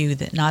give you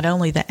not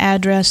only the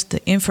address,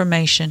 the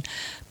information,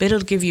 but it'll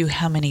give you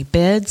how many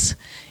beds.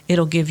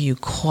 It'll give you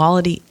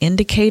quality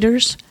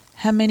indicators.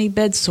 How many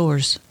bed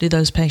sores do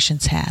those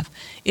patients have?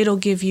 It'll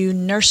give you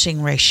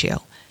nursing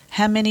ratio.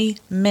 How many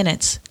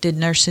minutes did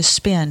nurses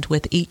spend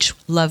with each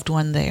loved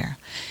one there?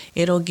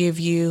 It'll give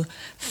you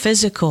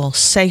physical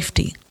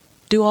safety.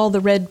 Do all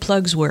the red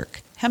plugs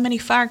work? How many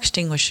fire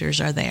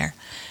extinguishers are there?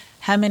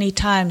 How many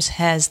times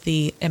has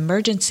the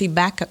emergency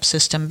backup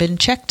system been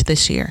checked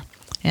this year?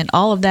 And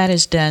all of that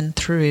is done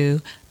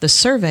through the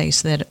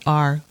surveys that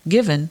are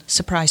given,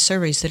 surprise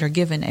surveys that are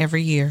given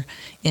every year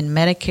in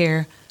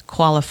Medicare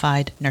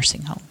qualified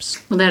nursing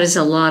homes. Well, that is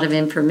a lot of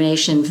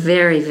information,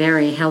 very,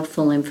 very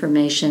helpful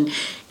information.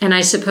 And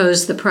I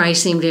suppose the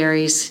pricing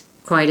varies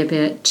quite a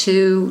bit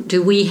too.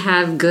 Do we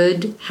have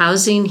good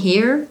housing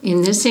here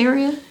in this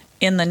area?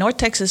 In the North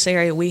Texas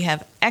area, we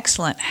have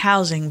excellent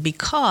housing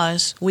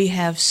because we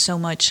have so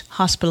much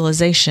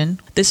hospitalization.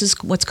 This is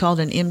what's called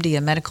an MD,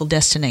 a medical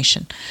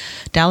destination.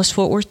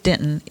 Dallas-Fort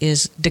Worth-Denton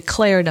is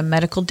declared a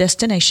medical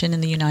destination in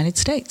the United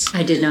States.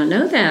 I did not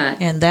know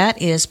that. And that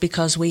is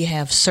because we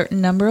have certain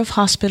number of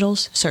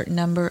hospitals, certain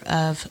number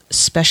of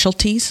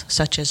specialties,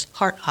 such as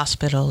heart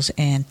hospitals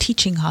and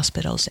teaching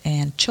hospitals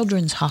and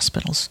children's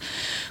hospitals.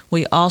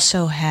 We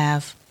also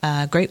have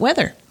great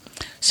weather.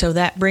 So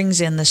that brings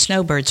in the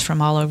snowbirds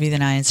from all over the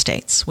United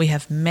States. We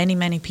have many,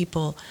 many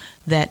people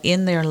that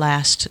in their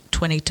last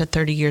 20 to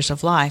 30 years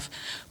of life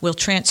will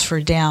transfer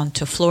down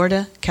to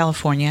Florida,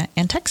 California,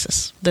 and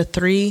Texas, the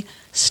 3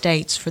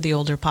 states for the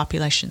older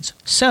populations.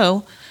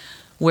 So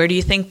where do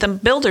you think the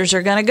builders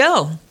are going to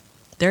go?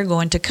 They're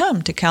going to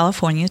come to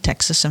California,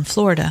 Texas, and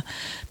Florida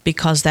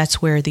because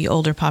that's where the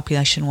older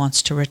population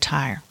wants to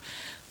retire.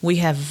 We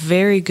have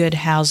very good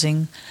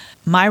housing.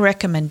 My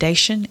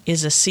recommendation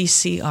is a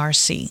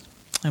CCRC.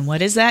 And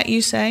what is that,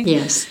 you say?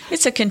 Yes.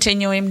 It's a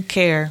continuum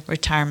care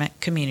retirement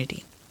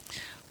community.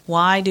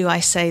 Why do I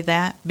say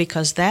that?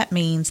 Because that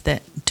means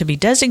that to be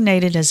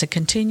designated as a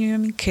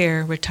continuum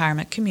care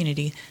retirement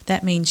community,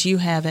 that means you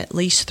have at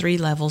least 3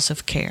 levels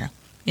of care: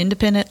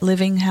 independent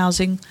living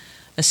housing,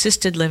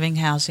 assisted living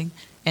housing,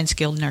 and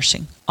skilled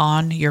nursing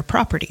on your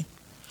property.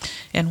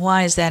 And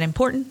why is that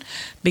important?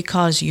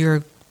 Because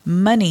your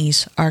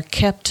monies are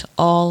kept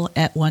all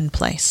at one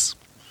place.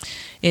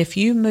 If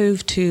you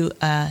move to,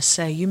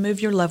 say, you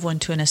move your loved one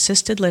to an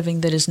assisted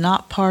living that is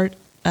not part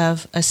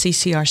of a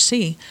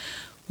CCRC,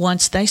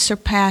 once they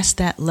surpass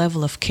that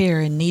level of care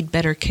and need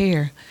better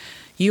care,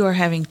 you are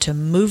having to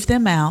move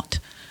them out,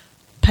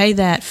 pay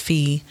that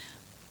fee,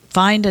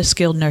 find a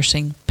skilled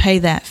nursing, pay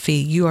that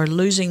fee. You are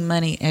losing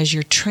money as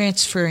you're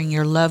transferring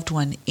your loved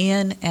one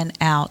in and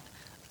out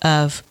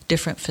of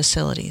different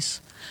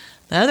facilities.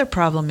 The other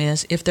problem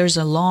is if there's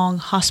a long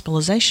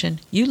hospitalization,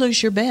 you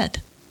lose your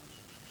bed.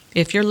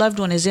 If your loved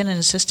one is in an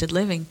assisted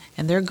living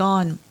and they're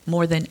gone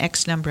more than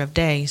X number of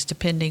days,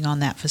 depending on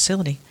that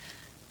facility,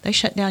 they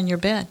shut down your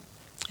bed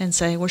and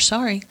say, we're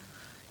sorry.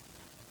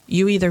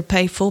 You either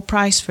pay full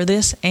price for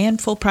this and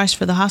full price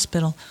for the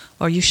hospital,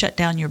 or you shut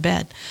down your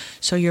bed.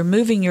 So you're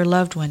moving your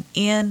loved one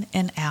in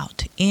and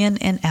out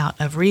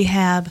of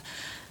rehab,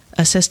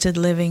 assisted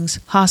livings,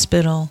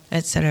 hospital,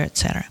 etc.,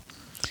 etc.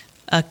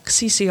 A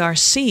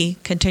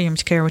CCRC, Continuum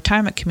Care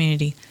Retirement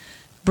Community,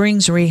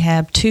 brings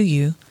rehab to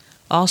you.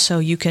 Also,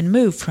 you can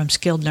move from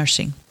skilled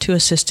nursing to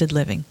assisted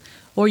living,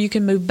 or you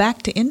can move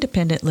back to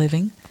independent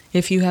living.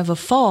 If you have a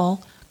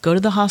fall, go to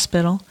the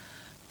hospital,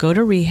 go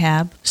to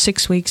rehab,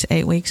 6 weeks,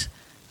 8 weeks,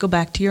 go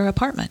back to your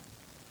apartment.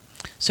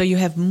 So you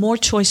have more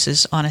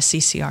choices on a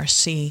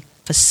CCRC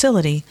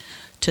facility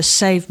to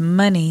save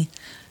money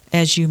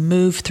as you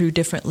move through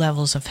different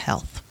levels of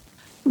health.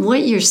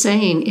 What you're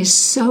saying is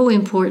so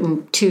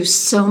important to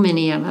so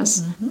many of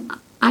us. Mm-hmm.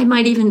 I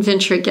might even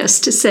venture a guess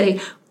to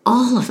say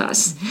all of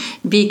us,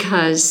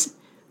 because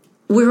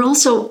we're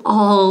also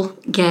all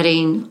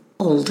getting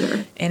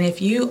older. And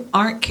if you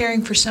aren't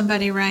caring for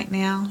somebody right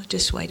now,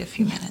 just wait a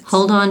few minutes.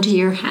 Hold on to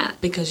your hat.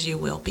 Because you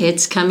will be.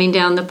 It's coming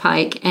down the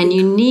pike, and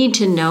you need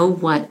to know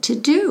what to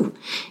do.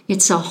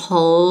 It's a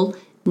whole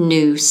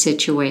new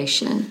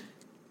situation.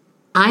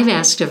 I've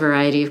asked a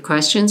variety of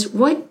questions.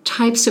 What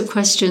types of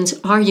questions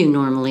are you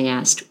normally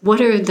asked? What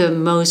are the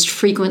most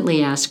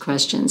frequently asked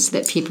questions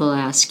that people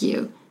ask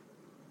you?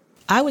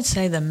 I would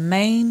say the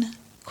main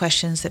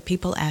questions that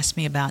people ask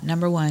me about,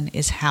 number one,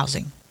 is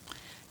housing.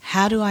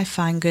 How do I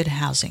find good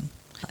housing?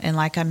 And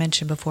like I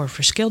mentioned before,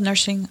 for skilled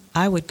nursing,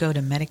 I would go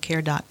to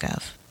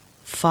Medicare.gov.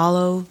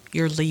 Follow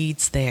your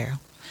leads there.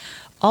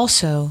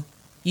 Also,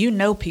 you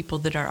know people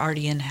that are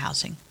already in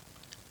housing.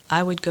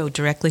 I would go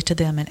directly to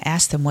them and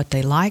ask them what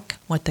they like,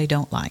 what they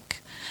don't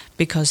like.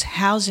 Because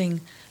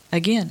housing,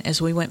 again,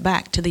 as we went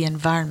back to the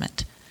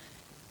environment,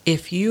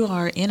 if you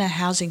are in a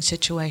housing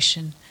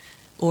situation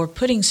or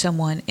putting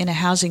someone in a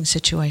housing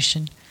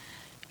situation,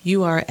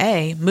 you are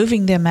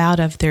moving them out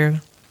of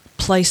their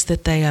place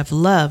that they have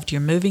loved.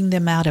 You're moving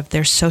them out of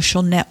their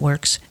social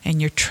networks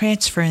and you're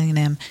transferring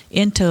them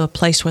into a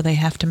place where they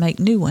have to make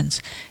new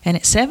ones. And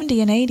at 70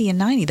 and 80 and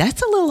 90,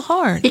 that's a little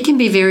hard. It can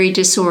be very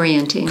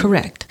disorienting.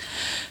 Correct.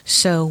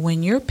 So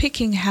when you're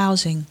picking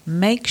housing,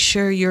 make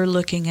sure you're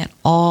looking at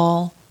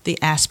all the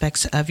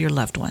aspects of your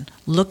loved one.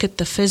 Look at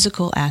the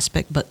physical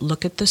aspect, but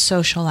look at the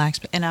social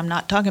aspect. And I'm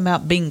not talking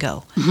about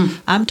bingo. Mm-hmm.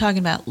 I'm talking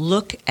about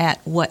look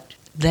at what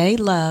they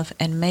love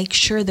and make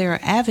sure there are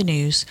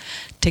avenues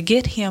to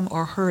get him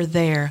or her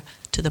there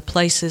to the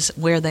places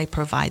where they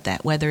provide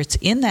that, whether it's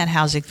in that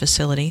housing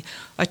facility,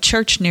 a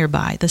church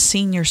nearby, the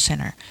senior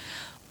center.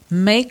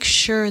 Make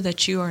sure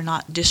that you are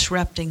not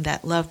disrupting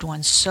that loved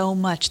one so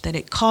much that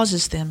it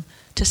causes them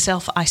to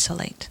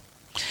self-isolate.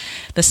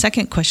 The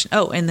second question,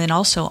 and then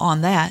also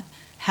on that,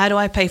 how do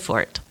I pay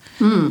for it?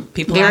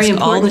 People very ask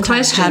important all the time,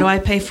 question. How do I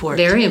pay for it?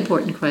 Very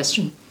important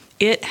question.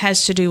 It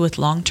has to do with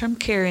long-term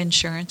care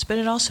insurance, but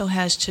it also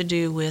has to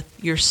do with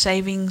your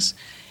savings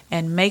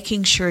and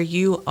making sure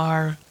you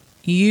are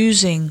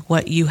using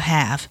what you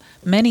have.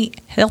 Many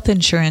health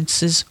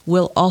insurances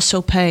will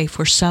also pay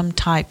for some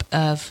type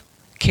of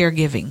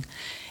caregiving.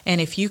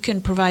 And if you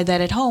can provide that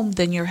at home,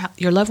 then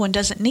your loved one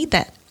doesn't need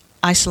that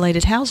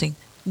isolated housing.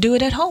 Do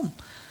it at home.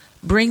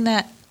 Bring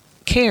that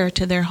care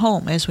to their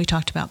home, as we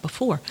talked about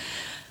before.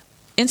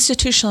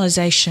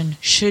 Institutionalization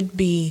should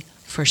be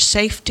for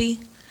safety,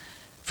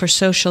 for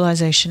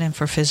socialization, and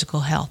for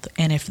physical health.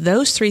 And if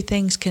those three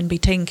things can be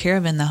taken care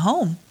of in the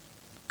home,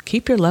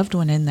 keep your loved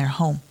one in their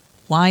home.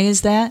 Why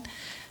is that?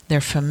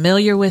 They're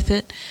familiar with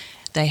it.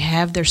 They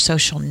have their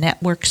social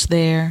networks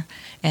there,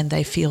 and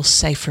they feel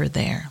safer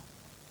there.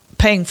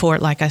 Paying for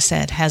it, like I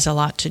said, has a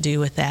lot to do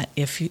with that.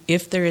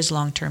 If there is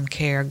long-term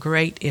care,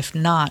 great. If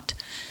not,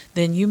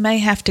 then you may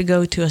have to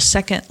go to a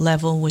second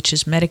level, which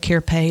is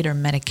Medicare paid or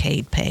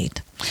Medicaid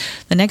paid.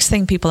 The next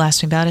thing people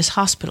ask me about is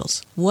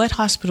hospitals. What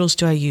hospitals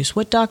do I use?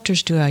 What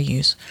doctors do I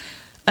use?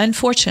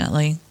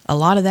 Unfortunately, a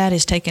lot of that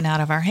is taken out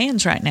of our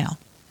hands right now.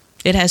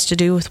 It has to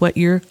do with what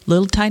your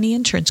little tiny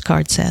insurance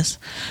card says.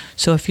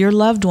 So if your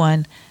loved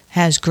one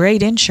has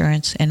great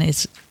insurance and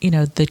it's,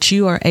 that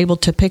you are able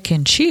to pick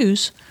and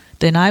choose,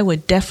 then I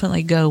would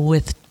definitely go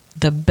with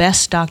the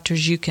best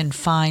doctors you can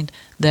find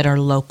that are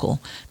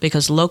local,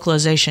 because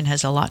localization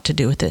has a lot to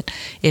do with it.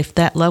 If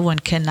that loved one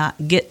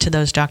cannot get to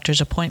those doctor's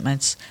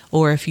appointments,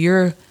 or if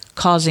you're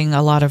causing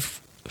a lot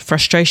of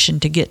frustration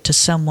to get to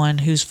someone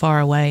who's far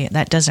away,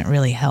 that doesn't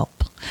really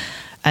help.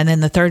 And then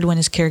the third one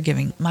is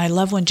caregiving. My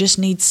loved one just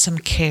needs some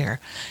care,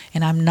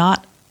 and I'm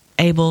not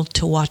able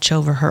to watch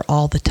over her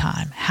all the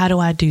time. How do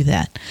I do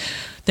that?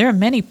 There are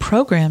many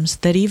programs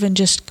that even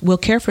just will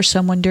care for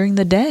someone during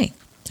the day.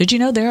 Did you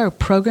know there are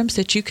programs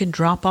that you can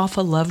drop off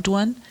a loved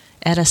one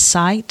at a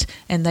site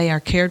and they are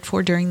cared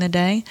for during the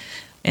day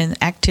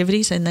and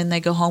activities, and then they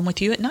go home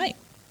with you at night?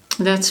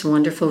 That's a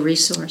wonderful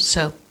resource.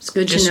 So it's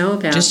good to know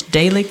about. Just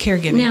daily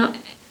caregiving. Now,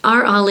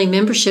 our OLLI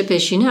membership,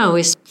 as you know,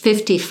 is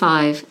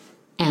 55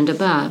 and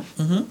above.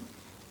 Mm-hmm.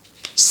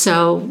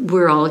 So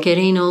we're all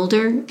getting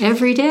older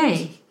every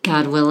day,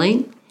 God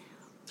willing.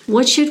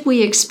 What should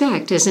we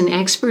expect as an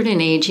expert in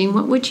aging?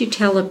 What would you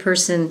tell a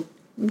person?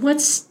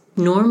 What's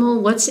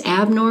normal? What's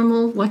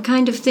abnormal? What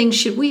kind of things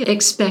should we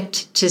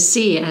expect to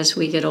see as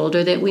we get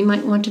older that we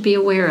might want to be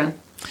aware of?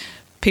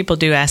 People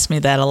do ask me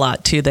that a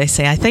lot, too. They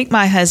say, I think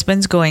my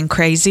husband's going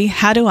crazy.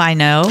 How do I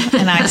know?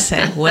 And I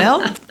say,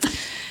 well,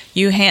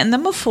 you hand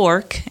them a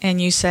fork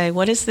and you say,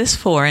 what is this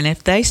for? And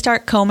if they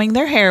start combing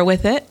their hair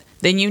with it,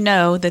 then you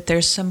know that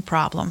there's some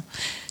problem.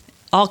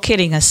 All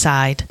kidding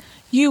aside,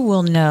 you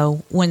will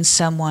know when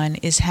someone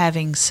is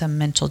having some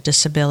mental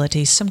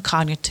disability, some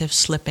cognitive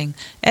slipping,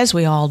 as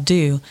we all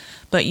do,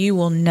 but you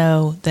will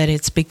know that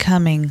it's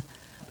becoming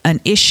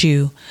an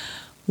issue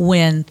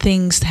when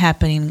things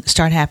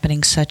start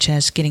happening, such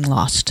as getting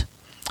lost.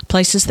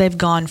 Places they've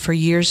gone for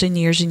years and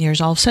years and years,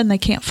 all of a sudden they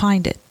can't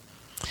find it.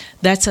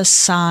 That's a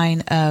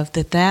sign of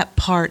that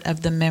part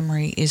of the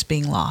memory is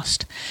being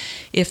lost.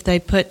 If they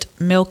put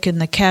milk in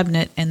the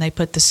cabinet and they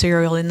put the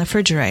cereal in the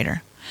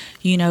refrigerator,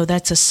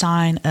 that's a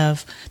sign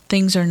of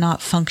things are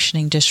not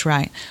functioning just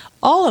right.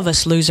 All of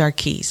us lose our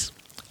keys.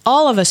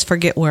 All of us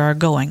forget where we're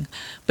going.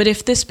 But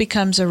if this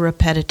becomes a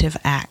repetitive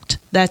act,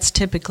 that's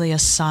typically a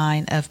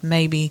sign of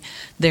maybe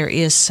there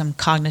is some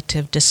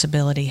cognitive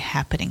disability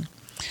happening.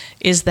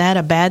 Is that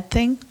a bad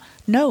thing?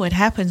 No, it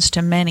happens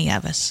to many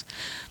of us.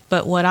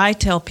 But what I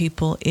tell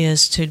people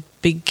is to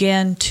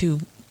begin to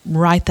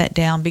write that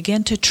down,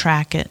 begin to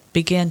track it,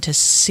 begin to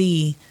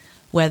see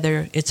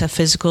whether it's a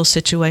physical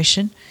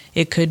situation.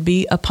 It could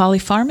be a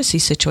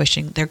polypharmacy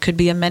situation. There could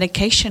be a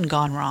medication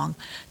gone wrong.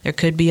 There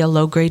could be a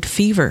low-grade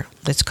fever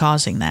that's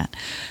causing that.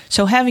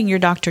 So having your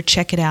doctor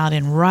check it out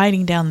and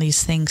writing down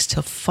these things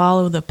to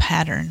follow the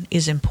pattern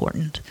is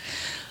important.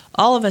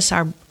 All of us,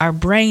 our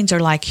brains are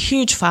like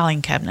huge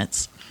filing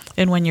cabinets.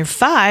 And when you're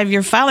 5,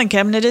 your filing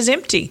cabinet is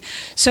empty.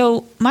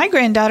 So my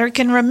granddaughter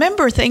can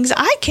remember things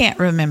I can't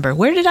remember.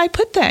 Where did I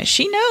put that?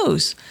 She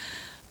knows.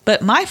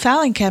 But my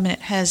filing cabinet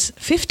has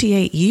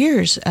 58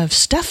 years of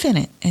stuff in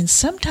it, and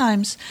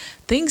sometimes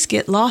things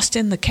get lost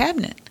in the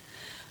cabinet.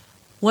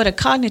 What a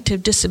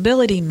cognitive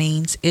disability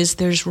means is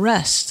there's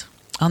rust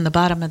on the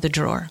bottom of the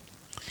drawer.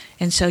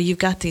 And so you've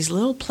got these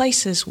little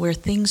places where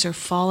things are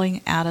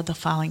falling out of the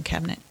filing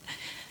cabinet.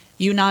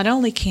 You not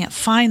only can't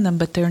find them,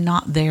 but they're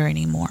not there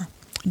anymore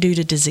due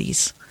to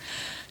disease.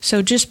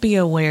 So just be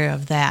aware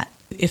of that.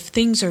 If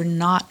things are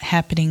not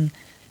happening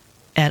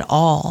at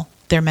all,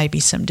 there may be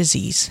some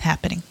disease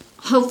happening.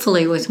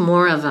 Hopefully with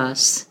more of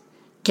us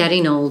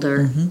getting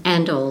older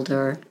and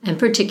older, and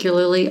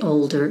particularly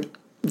older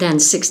than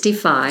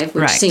 65,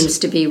 which seems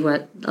to be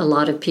what a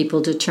lot of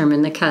people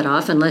determine the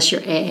cutoff, unless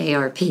you're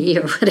AARP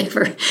or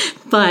whatever.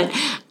 But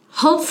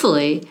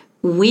hopefully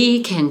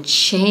we can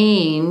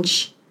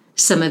change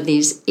some of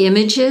these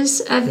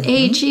images of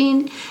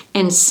aging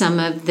and some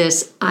of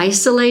this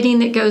isolating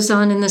that goes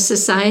on in the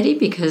society,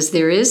 because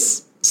there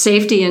is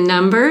safety in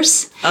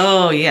numbers.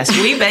 Oh, yes.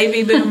 We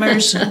baby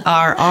boomers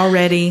are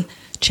already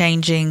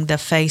changing the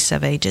face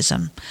of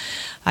ageism.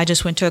 I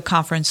just went to a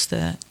conference,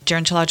 the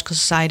Gerontological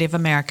Society of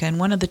America, and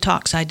one of the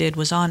talks I did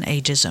was on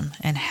ageism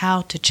and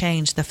how to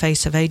change the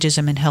face of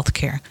ageism in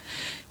healthcare.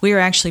 We are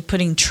actually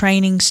putting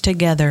trainings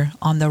together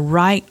on the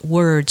right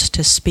words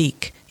to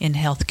speak in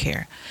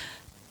healthcare.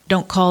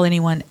 Don't call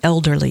anyone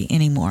elderly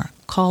anymore.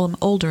 Call them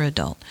older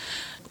adult.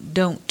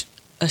 Don't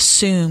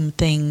assume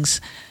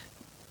things.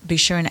 Be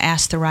sure and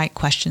ask the right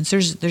questions.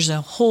 There's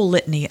a whole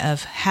litany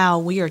of how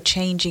we are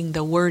changing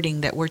the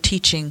wording that we're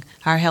teaching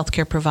our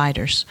healthcare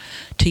providers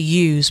to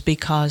use,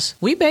 because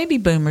we baby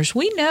boomers,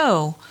 we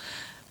know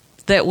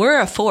that we're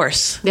a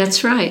force.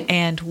 That's right.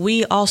 And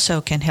we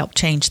also can help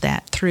change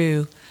that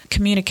through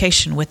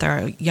communication with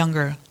our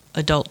younger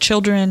adult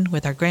children,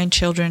 with our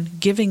grandchildren.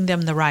 Giving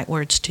them the right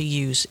words to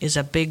use is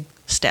a big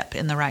step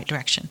in the right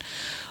direction.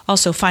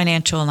 Also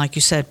financial and, like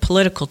you said,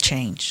 political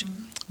change.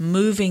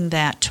 Moving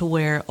that to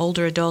where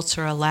older adults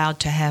are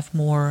allowed to have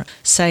more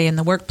say in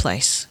the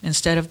workplace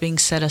instead of being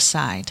set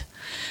aside.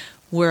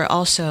 We're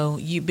also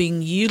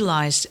being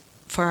utilized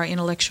for our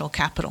intellectual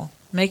capital,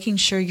 making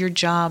sure your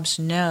jobs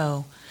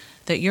know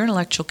that your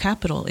intellectual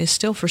capital is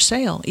still for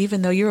sale,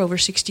 even though you're over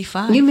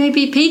 65. You may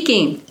be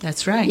peaking.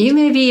 That's right. You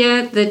may be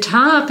at the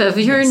top of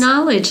your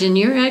knowledge and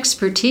your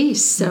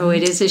expertise. So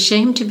it is a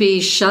shame to be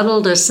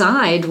shuttled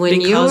aside when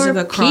because you're of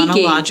a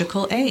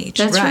chronological age.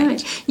 That's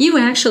right. You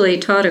actually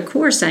taught a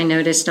course, I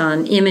noticed,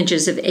 on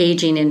images of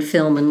aging in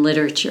film and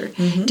literature.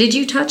 Did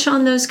you touch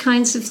on those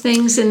kinds of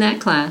things in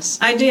that class?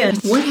 I did.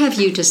 What have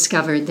you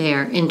discovered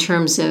there in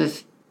terms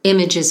of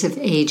images of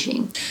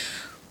aging?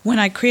 When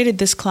I created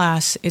this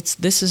class,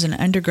 this is an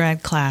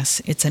undergrad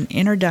class. It's an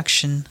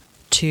introduction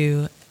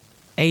to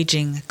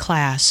aging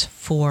class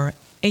for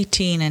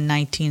 18 and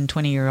 19 and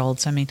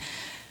 20-year-olds. I mean,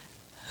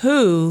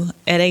 who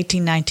at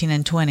 18, 19,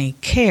 and 20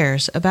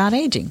 cares about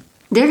aging?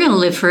 They're going to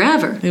live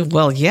forever.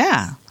 Well,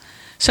 yeah.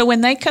 So when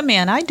they come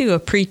in, I do a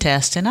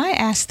pretest, and I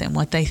ask them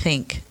what they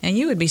think. And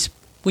you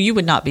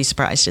would not be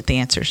surprised at the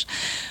answers.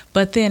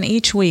 But then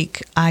each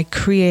week I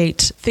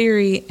create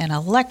theory and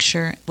a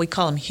lecture. We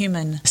call them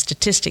human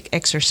statistic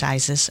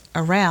exercises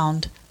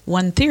around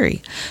one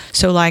theory.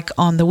 So like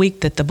on the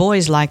week that the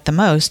boys like the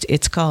most,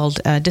 it's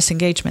called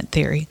disengagement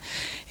theory.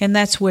 And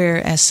that's where,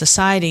 as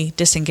society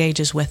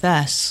disengages with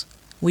us,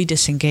 we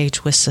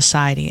disengage with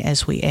society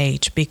as we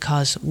age,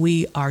 because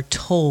we are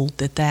told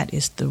that that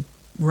is the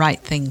right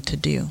thing to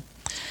do.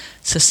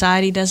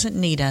 Society doesn't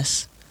need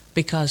us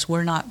because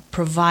we're not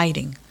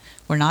providing.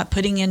 We're not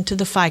putting into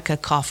the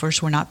FICA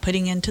coffers. We're not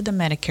putting into the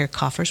Medicare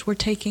coffers. We're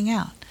taking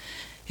out.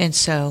 And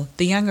so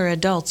the younger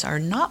adults are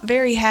not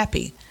very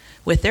happy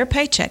with their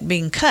paycheck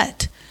being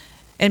cut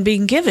and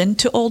being given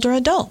to older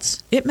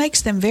adults. It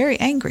makes them very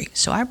angry.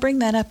 So I bring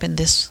that up in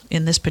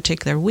this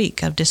particular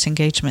week of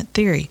disengagement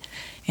theory.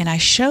 And I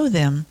show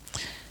them,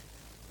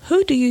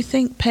 who do you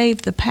think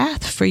paved the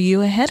path for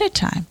you ahead of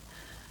time?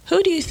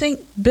 Who do you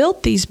think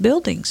built these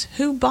buildings?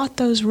 Who bought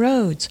those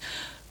roads?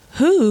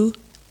 Who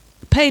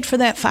paid for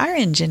that fire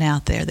engine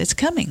out there that's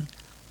coming?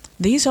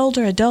 These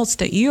older adults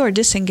that you are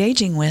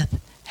disengaging with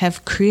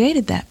have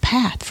created that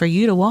path for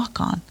you to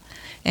walk on.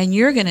 and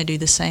you're going to do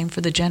the same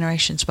for the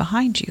generations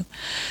behind you.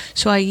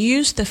 So I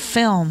use the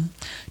film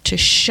to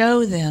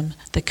show them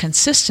the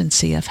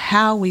consistency of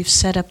how we've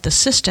set up the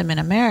system in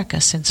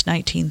America since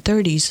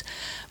 1930s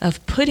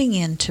of putting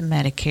into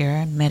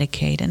Medicare and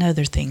Medicaid and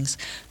other things,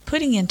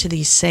 putting into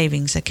these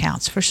savings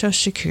accounts for Social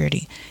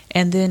Security,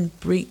 and then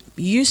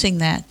using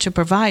that to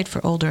provide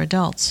for older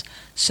adults.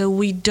 So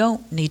we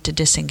don't need to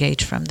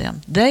disengage from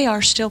them. They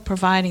are still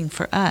providing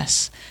for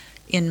us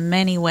in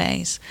many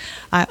ways.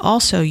 I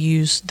also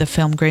use the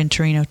film Gran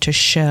Torino to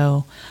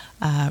show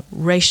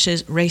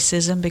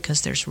racism,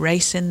 because there's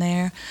race in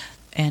there,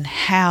 and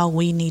how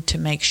we need to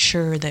make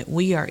sure that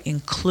we are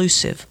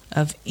inclusive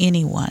of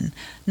anyone,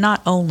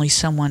 not only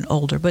someone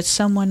older, but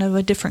someone of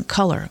a different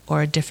color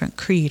or a different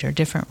creed or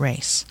different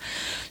race.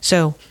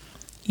 So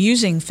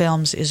using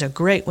films is a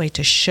great way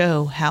to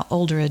show how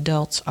older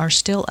adults are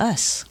still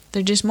us.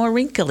 They're just more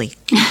wrinkly.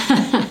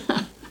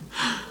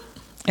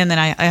 And then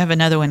I have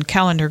another one,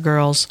 Calendar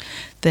Girls,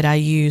 that I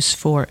use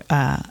for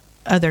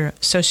other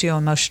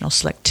socio-emotional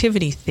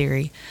selectivity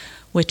theory,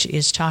 which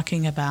is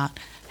talking about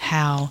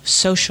how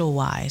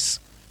social-wise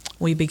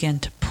we begin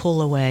to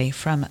pull away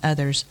from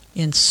others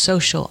in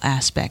social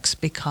aspects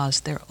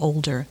because they're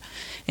older.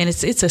 And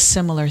it's a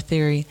similar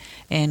theory.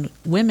 And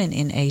women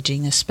in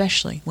aging,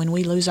 especially when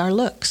we lose our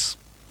looks,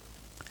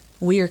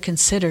 we are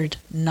considered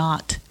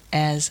not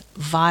as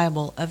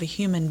viable of a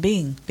human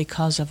being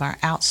because of our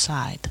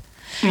outside.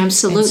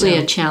 Absolutely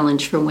a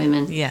challenge for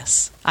women.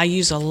 Yes. I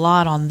use a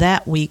lot on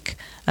that week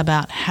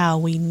about how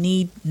we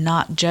need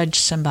not judge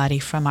somebody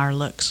from our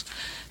looks.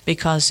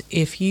 Because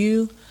if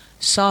you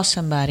saw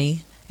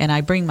somebody, and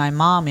I bring my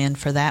mom in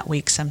for that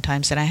week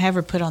sometimes, and I have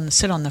her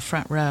sit on the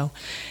front row,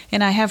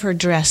 and I have her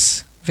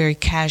dress very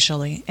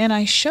casually, and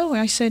I show her,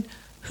 I said,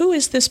 "Who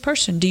is this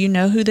person? Do you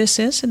know who this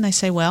is?" And they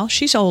say, "Well,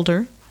 she's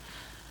older.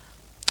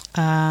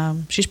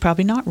 She's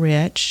probably not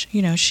rich.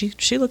 You know,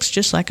 she looks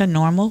just like a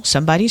normal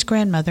somebody's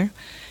grandmother."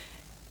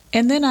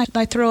 And then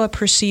I throw up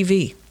her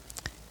CV.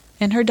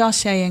 And her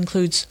dossier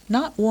includes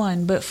not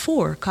one, but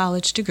 4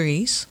 college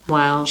degrees.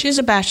 Wow. She has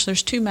a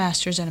bachelor's, 2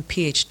 masters, and a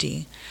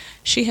PhD.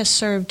 She has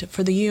served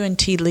for the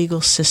UNT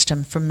legal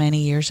system for many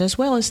years, as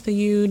well as the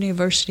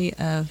University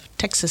of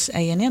Texas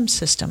A&M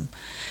system.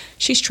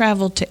 She's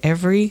traveled to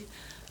every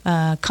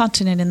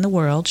continent in the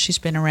world. She's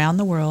been around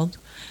the world.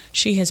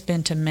 She has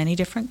been to many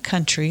different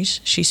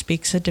countries. She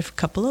speaks a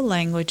couple of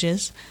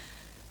languages.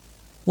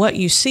 What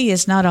you see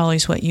is not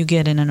always what you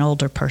get in an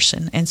older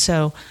person. And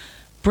so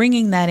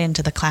bringing that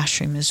into the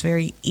classroom is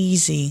very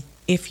easy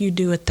if you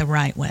do it the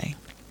right way.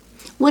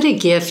 What a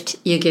gift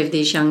you give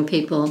these young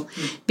people,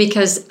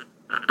 because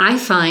I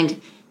find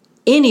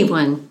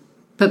anyone,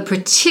 but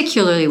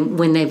particularly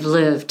when they've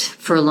lived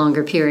for a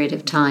longer period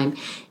of time,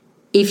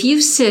 if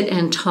you sit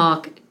and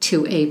talk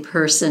to a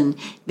person,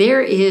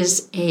 there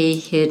is a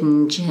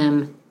hidden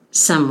gem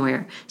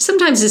somewhere.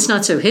 Sometimes it's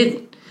not so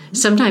hidden.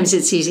 Sometimes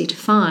it's easy to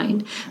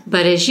find.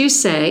 But as you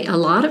say, a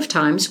lot of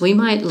times we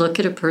might look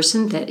at a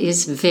person that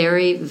is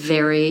very,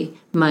 very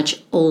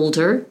much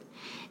older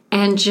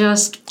and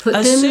just put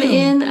them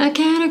in a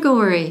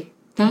category.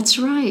 That's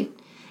right.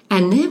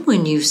 And then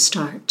when you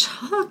start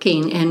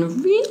talking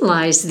and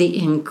realize the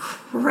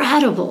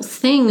incredible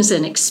things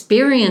and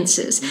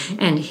experiences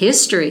and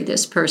history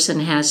this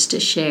person has to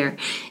share,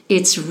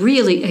 it's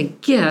really a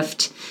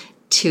gift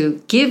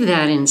to give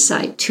that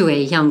insight to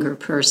a younger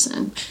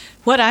person.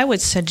 What I would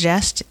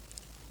suggest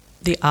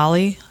the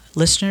OLLI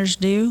listeners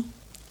do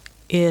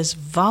is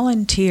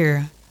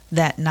volunteer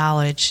that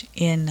knowledge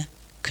in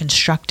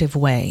constructive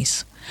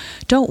ways.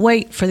 Don't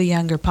wait for the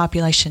younger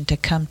population to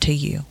come to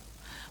you.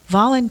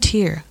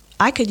 Volunteer.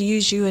 I could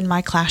use you in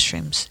my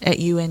classrooms at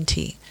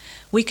UNT.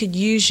 We could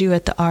use you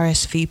at the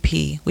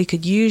RSVP. We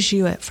could use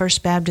you at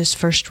First Baptist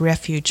First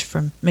Refuge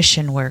for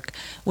mission work.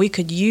 We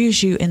could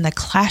use you in the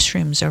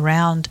classrooms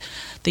around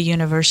the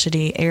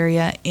university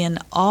area, in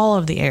all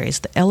of the areas,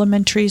 the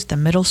elementaries, the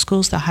middle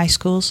schools, the high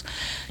schools.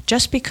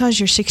 Just because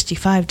you're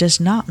 65 does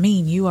not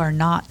mean you are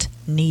not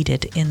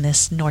needed in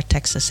this North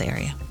Texas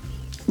area.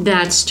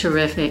 That's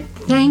terrific.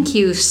 Thank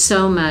you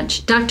so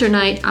much. Dr.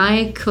 Knight,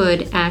 I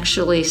could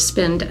actually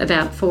spend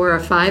about 4 or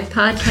 5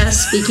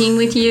 podcasts speaking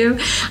with you.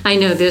 I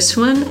know this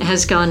one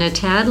has gone a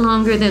tad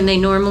longer than they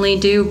normally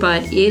do,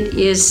 but it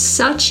is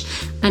such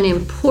an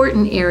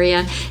important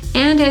area.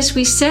 And as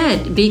we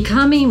said,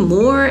 becoming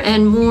more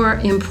and more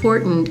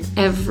important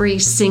every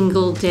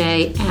single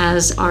day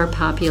as our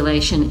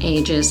population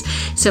ages.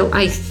 So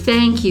I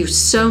thank you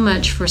so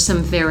much for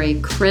some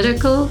very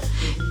critical,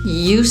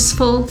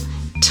 useful,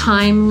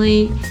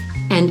 timely,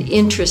 and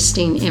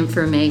interesting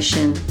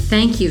information.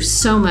 Thank you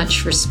so much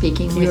for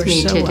speaking with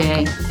me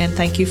today. Welcome. And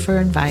thank you for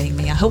inviting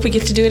me. I hope we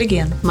get to do it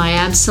again. My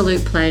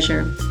absolute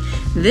pleasure.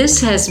 This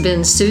has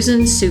been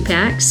Susan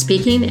Supak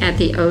speaking at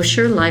the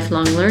Osher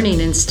Lifelong Learning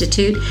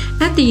Institute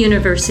at the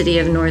University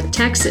of North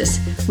Texas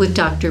with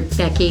Dr.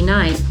 Becky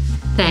Knight.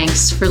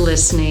 Thanks for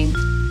listening.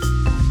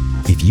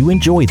 If you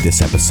enjoyed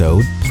this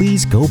episode,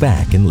 please go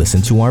back and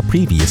listen to our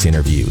previous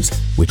interviews,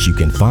 which you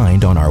can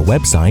find on our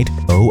website,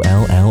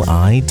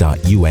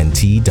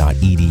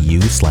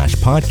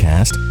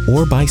 olli.unt.edu/podcast,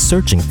 or by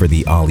searching for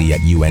the Ollie at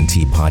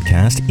UNT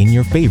podcast in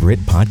your favorite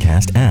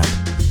podcast app.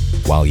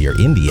 While you're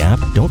in the app,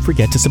 don't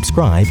forget to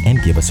subscribe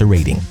and give us a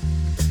rating.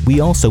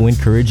 We also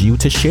encourage you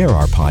to share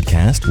our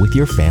podcast with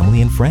your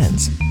family and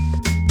friends.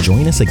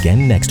 Join us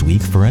again next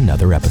week for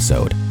another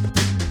episode.